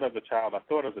understood as a child, I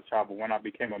thought as a child, but when I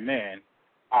became a man,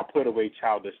 I put away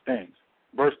childish things.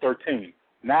 Verse 13,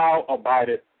 now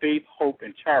abideth faith, hope,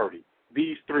 and charity,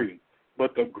 these three.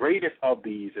 But the greatest of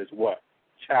these is what?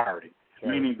 Charity,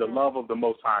 meaning the love of the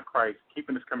Most High Christ,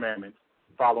 keeping His commandments,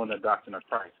 following the doctrine of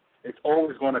Christ. It's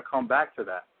always going to come back to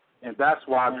that. And that's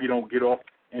why we don't get off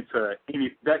into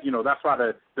any, that's why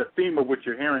the theme of what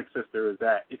you're hearing, sister, is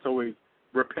that it's always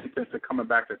repentance and coming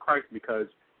back to Christ, because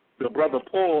the brother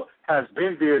Paul has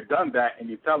been there, done that, and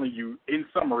he's telling you, in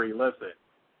summary, listen,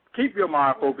 keep your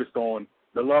mind focused on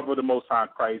the love of the Most High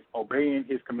Christ, obeying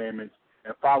His commandments,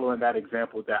 and following that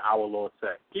example that our Lord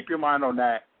set. Keep your mind on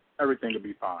that. Everything will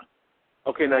be fine.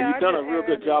 Okay, now you've done a real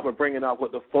good job of bringing out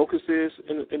what the focus is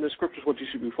in the Scriptures, what you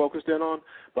should be focused in on.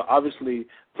 But obviously,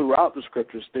 throughout the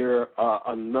Scriptures, there are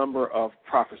a number of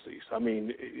prophecies. I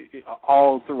mean,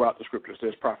 all throughout the Scriptures,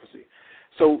 there's prophecy.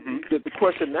 So the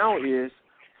question now is,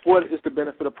 what is the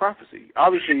benefit of prophecy?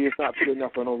 Obviously, it's not put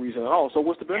enough for no reason at all. So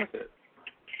what's the benefit?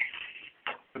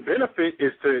 The benefit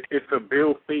is to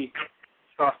build faith,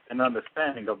 trust, and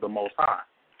understanding of the Most High.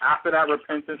 After that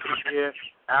repentance is here,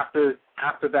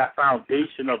 after that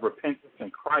foundation of repentance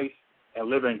in Christ and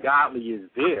living godly is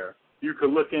there, you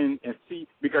can look in and see,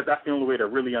 because that's the only way to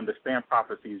really understand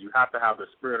prophecies. You have to have the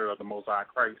Spirit of the Most High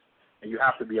Christ, and you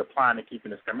have to be applying and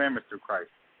keeping His commandments through Christ.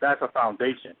 That's a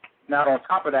foundation. Now, on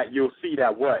top of that, you'll see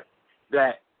that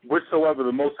that whatsoever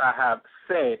the Most High have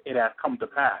said, it has come to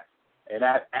pass. And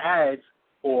that adds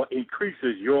or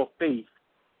increases your faith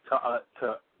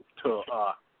to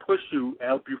push you and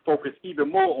help you focus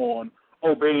even more on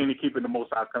obeying and keeping the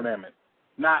Most High commandments,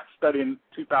 not studying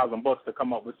 2,000 books to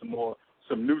come up with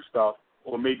some new stuff,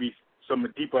 or maybe some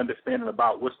deeper understanding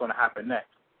about what's going to happen next.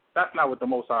 That's not what the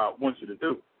Most High wants you to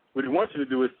do. What He wants you to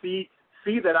do is see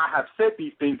that I have said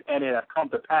these things and it has come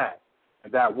to pass,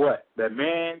 and that that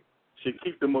man should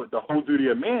keep the whole duty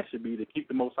of man should be to keep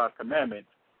the Most High's commandments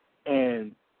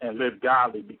and live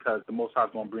godly, because the Most High is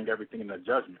going to bring everything into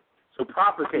judgment. So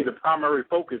prophecy, the primary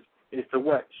focus is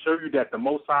to show you that the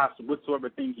Most High, whatsoever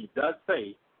thing He does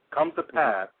say, comes to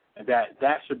pass, and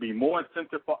that should be more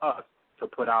incentive for us to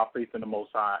put our faith in the Most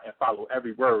High and follow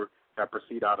every word that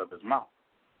proceeds out of His mouth.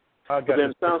 But then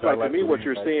it sounds like to me what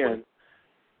you're saying.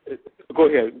 Go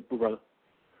ahead, brother.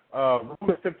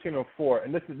 Romans 15:4,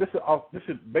 and this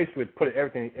should basically put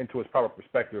everything into its proper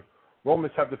perspective.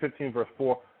 Romans chapter 15, verse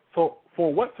 4. So,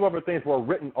 for whatsoever things were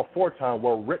written aforetime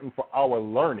were written for our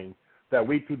learning, that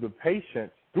we through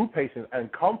patience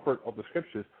and comfort of the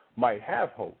Scriptures might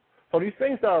have hope. So these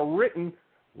things that are written,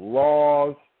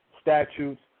 laws,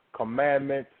 statutes,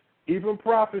 commandments, even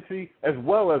prophecy, as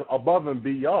well as above and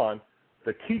beyond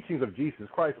the teachings of Jesus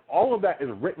Christ. All of that is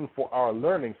written for our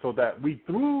learning so that we,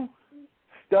 through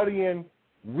studying,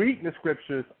 reading the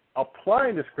Scriptures,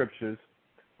 applying the Scriptures,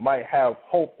 might have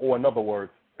hope, or in other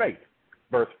words, faith.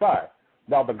 Verse 5.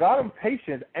 Now the God of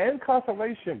patience and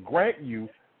consolation grant you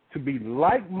to be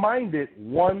like-minded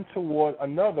one toward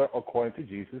another according to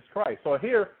Jesus Christ. So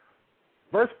here,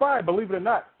 verse 5, believe it or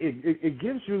not, it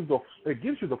gives you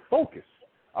the focus.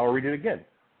 I'll read it again.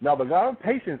 Now the God of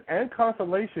patience and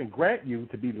consolation grant you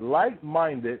to be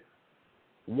like-minded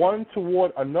one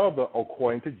toward another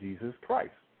according to Jesus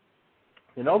Christ.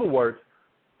 In other words,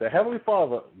 the Heavenly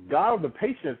Father, God of the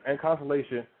patience and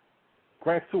consolation,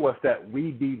 grants to us that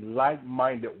we be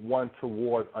like-minded one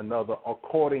toward another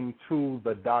according to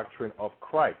the doctrine of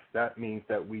Christ. That means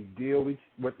that we deal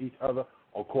with each other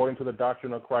according to the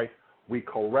doctrine of Christ. We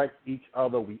correct each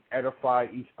other. We edify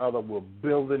each other. We're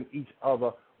building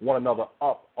one another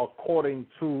up according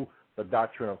to the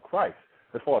doctrine of Christ.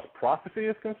 As far as prophecy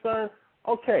is concerned,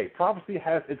 okay, prophecy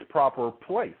has its proper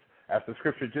place, as the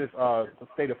Scripture just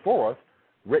stated for us,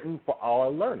 written for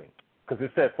our learning. Because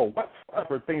it said, for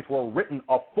whatsoever things were written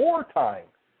aforetime,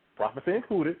 prophecy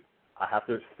included, I have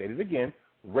to state it again,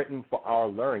 written for our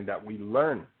learning, that we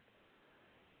learn.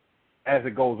 As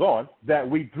it goes on, that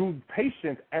we through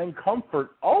patience and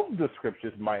comfort of the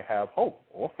Scriptures might have hope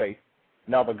or faith.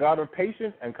 Now the God of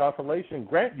patience and consolation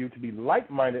grant you to be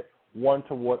like-minded one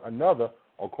toward another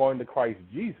according to Christ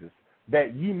Jesus,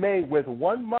 that ye may with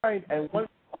one mind and one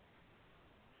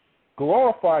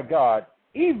glorify God,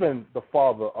 even the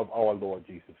Father of our Lord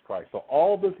Jesus Christ. So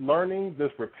all this learning,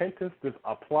 this repentance, this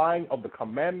applying of the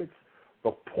commandments,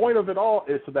 the point of it all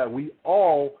is so that we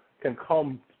all can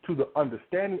come to the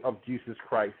understanding of Jesus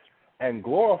Christ and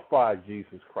glorify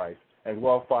Jesus Christ and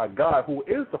glorify God, who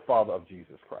is the Father of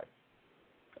Jesus Christ.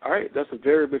 All right, that's a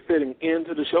very befitting end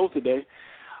to the show today.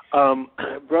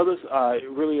 Brothers, I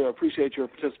really appreciate your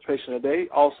participation today.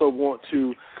 Also want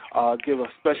to give a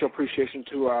special appreciation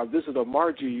to our visitor,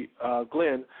 Margie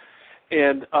Glenn.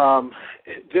 And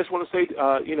just want to say,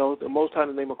 the Most High in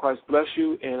the name of Christ bless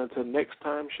you. And until next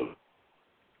time, shalom.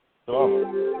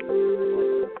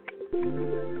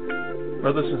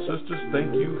 Brothers and sisters,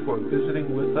 thank you for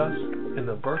visiting with us in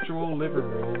the virtual living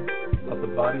room of the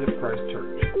Body of Christ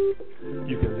Church.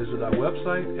 You can visit our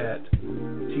website at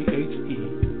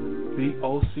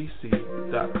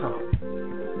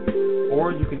thebocc.com,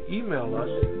 or you can email us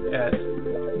at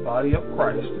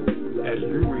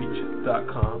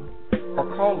bodyofchrist@ureach.com, or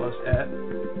call us at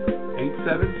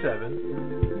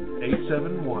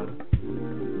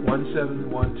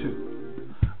 877-871-1712.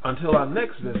 Until our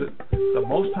next visit, the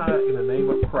Most High in the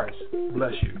name of Christ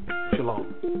bless you.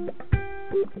 Shalom.